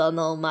I've done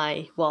all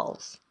my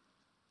walls.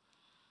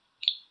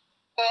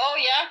 Oh,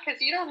 yeah,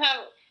 because you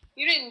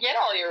didn't get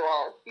all your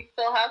walls. You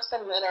still have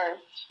some that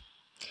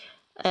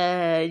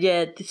are...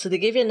 Yeah, so they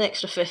gave you an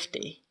extra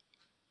 50.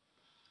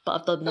 But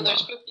I've done them all.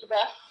 So there's 50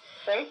 left,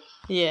 right?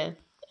 Yeah.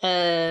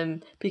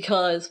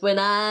 Because when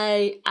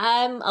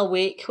I'm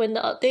awake when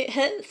the update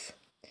hits.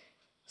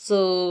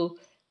 So...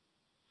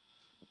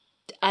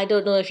 I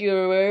don't know if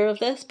you're aware of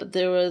this, but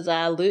there was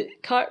a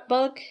loot cart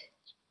bug.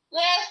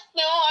 Yes,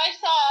 no, I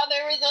saw.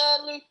 There was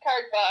a loot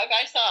cart bug.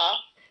 I saw.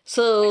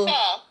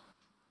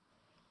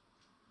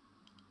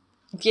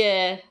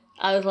 Yeah,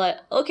 I was like,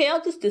 okay,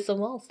 I'll just do some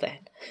walls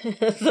then.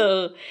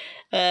 So,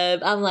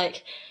 I'm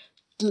like,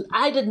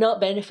 I did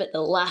not benefit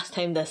the last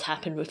time this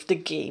happened with the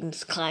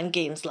clan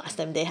games, last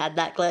time they had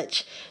that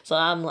glitch. So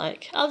I'm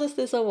like, I'll just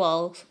do some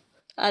walls.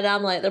 And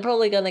I'm like, they're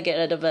probably going to get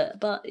rid of it,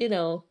 but,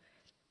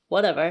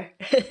 whatever.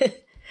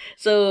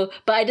 So,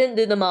 but I didn't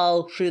do them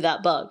all through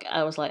that bug.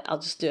 I was like, I'll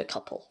just do a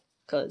couple,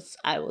 because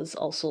I was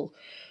also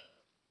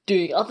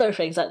doing other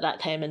things at that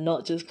time and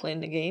not just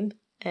playing the game.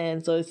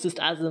 And so it's just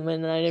as and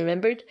when I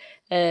remembered.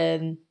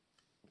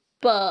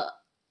 But,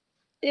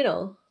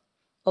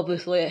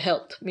 obviously it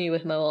helped me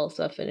with my walls,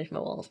 so I finished my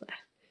walls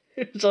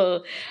now.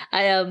 So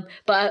I am,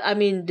 but I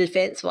mean,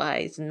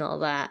 defense-wise and all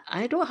that,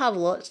 I don't have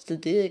lots to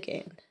do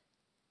again.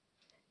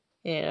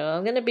 You know,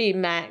 I'm gonna be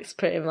max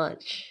pretty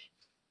much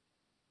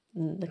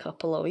in a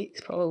couple of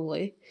weeks,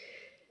 probably.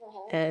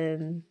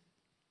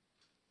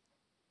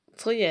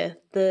 So yeah,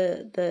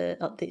 the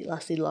update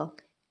lasted long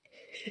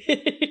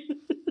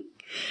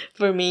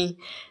for me.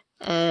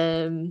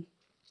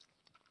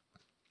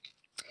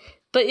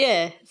 But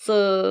yeah,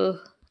 so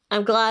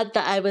I'm glad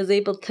that I was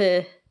able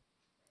to,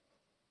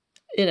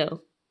 you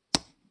know,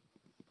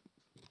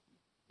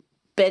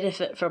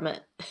 benefit from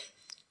it.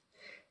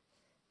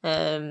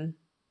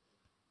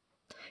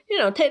 You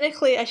know,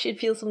 technically I should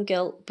feel some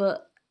guilt,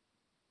 but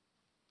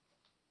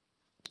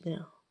you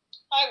know.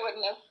 I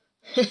wouldn't have.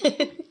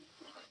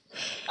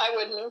 I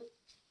wouldn't have.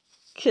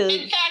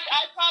 In fact,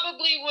 I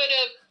probably would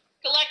have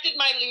collected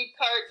my loot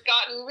cart,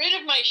 gotten rid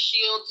of my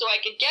shield so I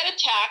could get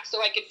attacked,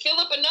 so I could fill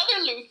up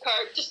another loot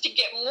cart just to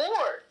get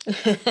more.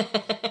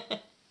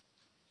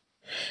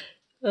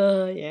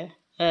 Oh, yeah.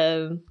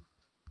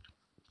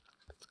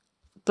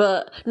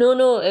 But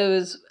no, it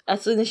was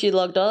as soon as you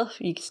logged off,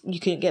 you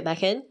couldn't get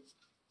back in.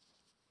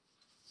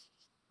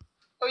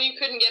 Oh, you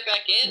couldn't get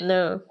back in?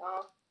 No.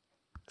 Oh.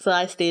 So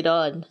I stayed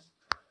on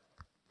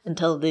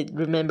until they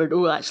remembered,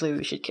 oh, actually,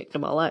 we should kick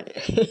them all out.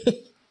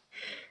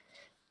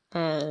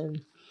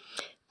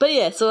 But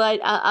yeah, so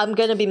I'm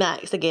gonna be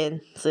maxed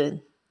again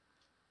soon.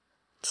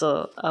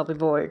 So I'll be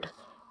bored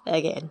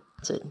again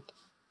soon.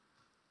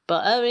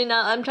 But I mean,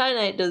 I'm trying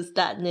out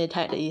that new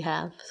attack that you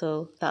have,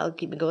 so that'll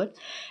keep me going.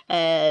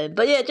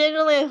 But yeah,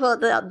 generally I thought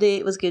the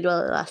update was good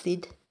while it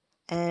lasted.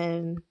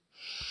 I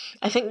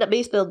think that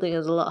base building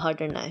is a lot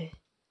harder now.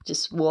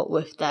 Just what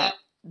with that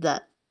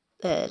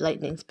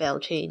lightning spell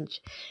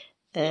change,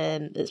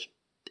 and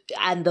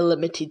the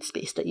limited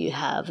space that you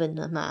have in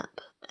the map.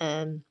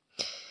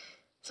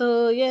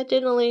 So yeah,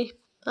 generally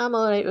I'm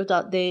alright with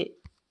the update.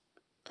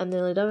 I'm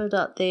nearly done with the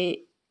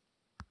update.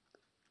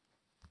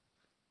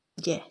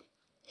 Yeah.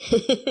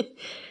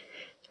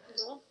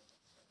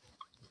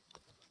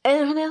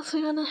 Anything else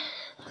we wanna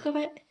talk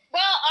about?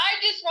 Well, I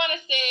just want to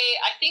say,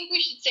 I think we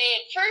should say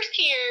it first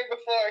here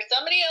before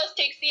somebody else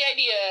takes the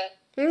idea.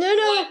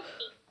 No.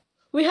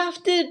 We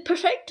have to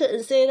perfect it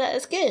and say that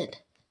it's good.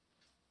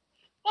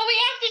 Well, we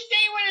have to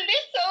say what it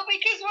is, though,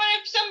 because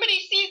what if somebody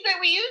sees that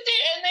we used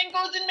it and then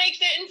goes and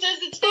makes it and says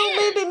it's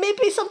there? Well,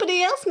 maybe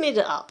somebody else made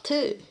it up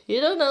too.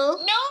 You don't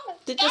know. No,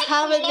 they just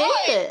haven't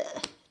named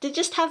it. They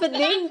just haven't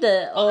named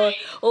it,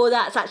 or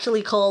that's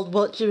actually called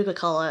what do we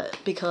call it?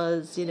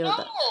 Because you know.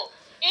 No,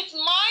 it's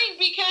mine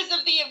because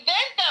of the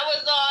event that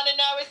was on, and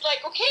I was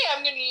like, okay,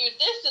 I'm going to use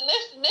this and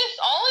this and this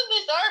all in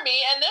this army,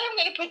 and then I'm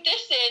going to put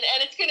this in,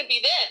 and it's going to be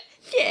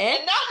this. Yeah,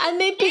 and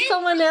maybe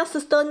someone else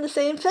has done the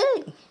same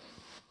thing.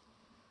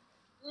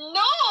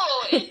 No,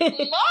 it's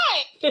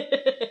mine.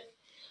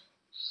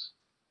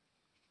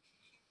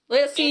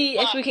 Let's see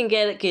if we can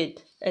get it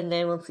good, and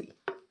then we'll see.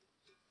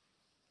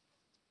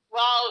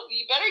 Well,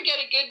 you better get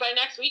it good by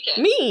next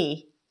weekend.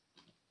 Me?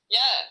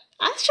 Yeah.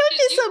 I showed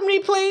you some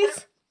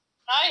replays.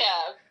 I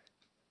have.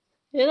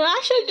 You know,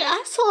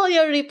 I saw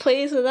your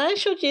replays, and I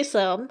showed you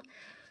some.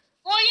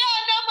 Well,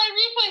 yeah, now my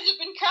replays have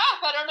been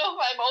crap. I don't know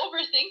if I'm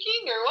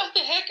overthinking or what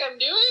the heck I'm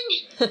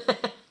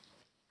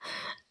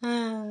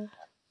doing.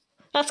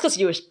 That's because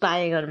you were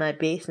spying on my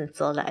base and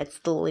saw that I'd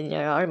stolen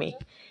your army.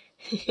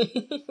 And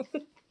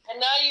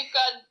now you've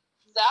got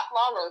Zap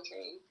Lalo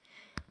train.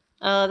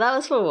 Oh, that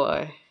was for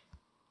war.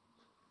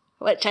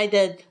 Which I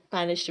did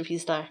manage to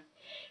restart.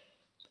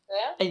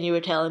 Yeah? And you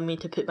were telling me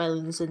to put my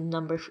loons in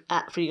number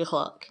at 3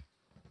 o'clock.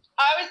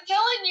 I was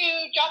telling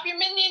you, drop your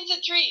minions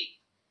at 3.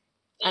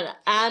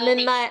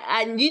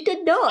 And you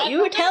did not.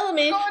 You were telling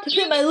me to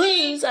put my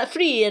loons at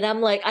 3, and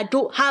I'm like, I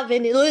don't have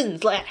any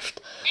loons left.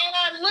 And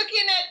I'm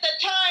looking at the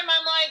time,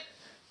 I'm like,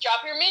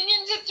 drop your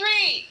minions at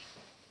 3.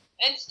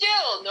 And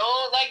still,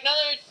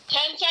 another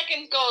 10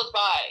 seconds goes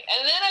by.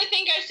 And then I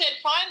think I said,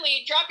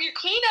 finally, drop your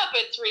cleanup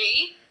at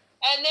 3.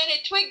 And then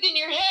it twigged in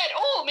your head,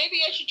 oh,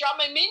 maybe I should drop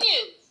my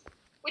minions.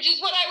 Which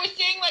is what I was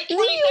saying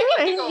 20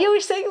 seconds ago. You were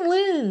saying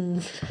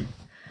loons.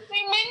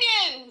 Saying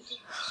minions.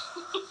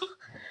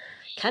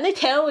 Can I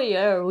tell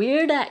your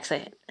weird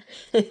accent?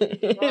 Oh,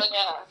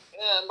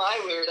 yeah, my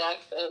weird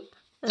accent.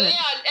 So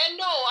yeah, and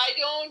no, I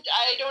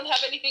don't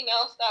have anything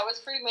else. That was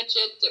pretty much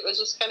it. It was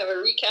just kind of a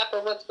recap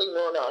of what's been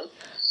going on.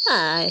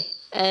 Aye.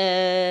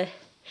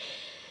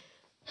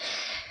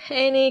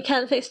 Any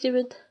can't fix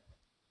stupid?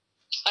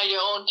 I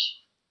don't.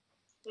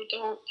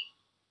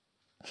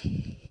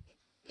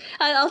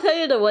 I'll tell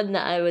you the one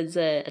that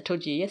I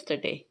told you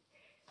yesterday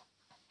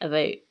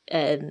about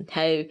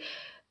how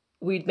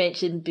we'd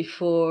mentioned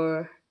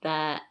before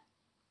that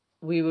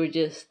we were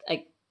just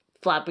like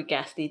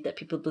flabbergasted that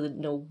people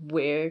didn't know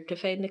where to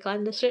find the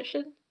clan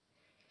description.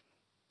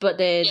 But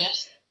then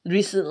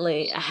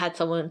recently I had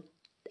someone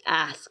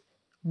ask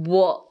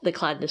what is a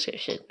clan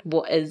description.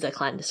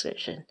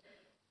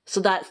 So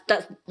that's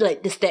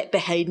like the step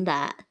behind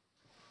that.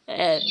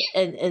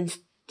 And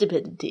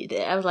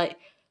stupidity. I was like,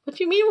 what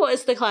do you mean? What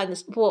is a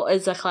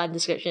clan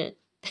description?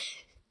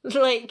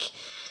 Like,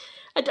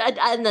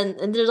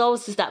 and there's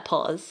always just that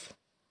pause,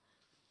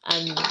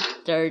 and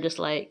they're just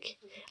like,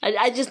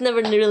 I just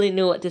never really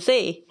knew what to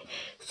say.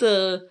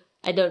 So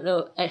I don't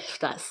know if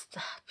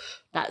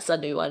that's a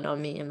new one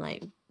on me. I'm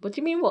like, what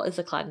do you mean? What is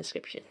a clan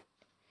description?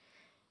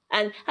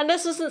 And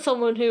this isn't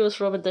someone who was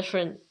from a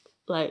different,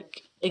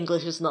 like,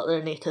 English is not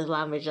their native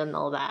language and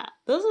all that.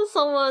 This is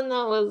someone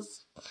that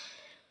was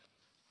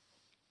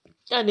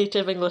a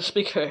native English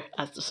speaker,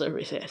 as the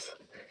survey says.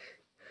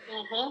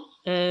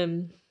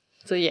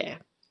 So yeah.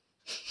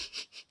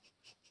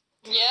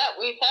 Yeah,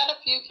 we've had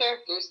a few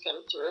characters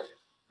come through.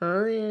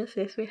 Oh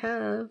yes, we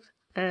have.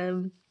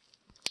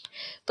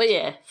 But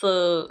yeah,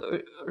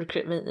 so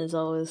recruitment is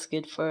always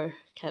good for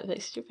Can't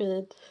Fix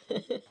Stupid.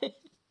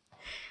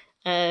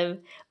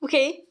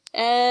 Okay.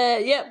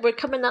 Yeah, we're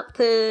coming up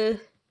to.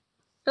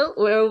 Oh,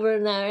 we're over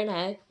an hour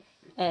now.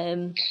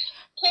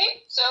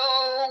 Okay, so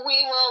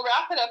we will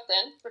wrap it up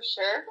then for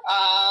sure.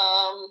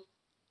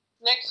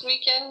 Next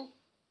weekend,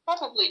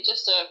 probably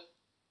just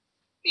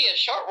be a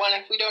short one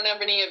if we don't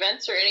have any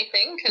events or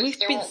anything. We've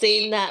been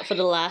saying that for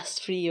the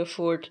last 3 or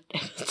 4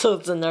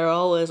 episodes, and they're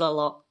always a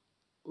lot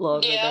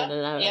longer than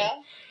an hour. Yeah.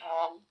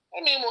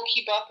 I mean, we'll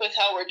keep up with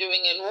how we're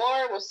doing in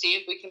war. We'll see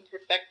if we can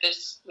perfect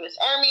this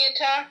army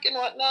attack and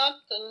whatnot,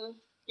 and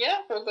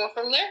yeah, we'll go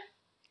from there.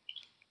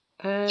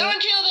 So until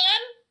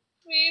then,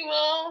 we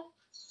will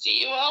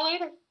see you all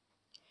later.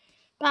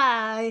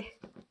 Bye.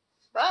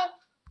 Bye.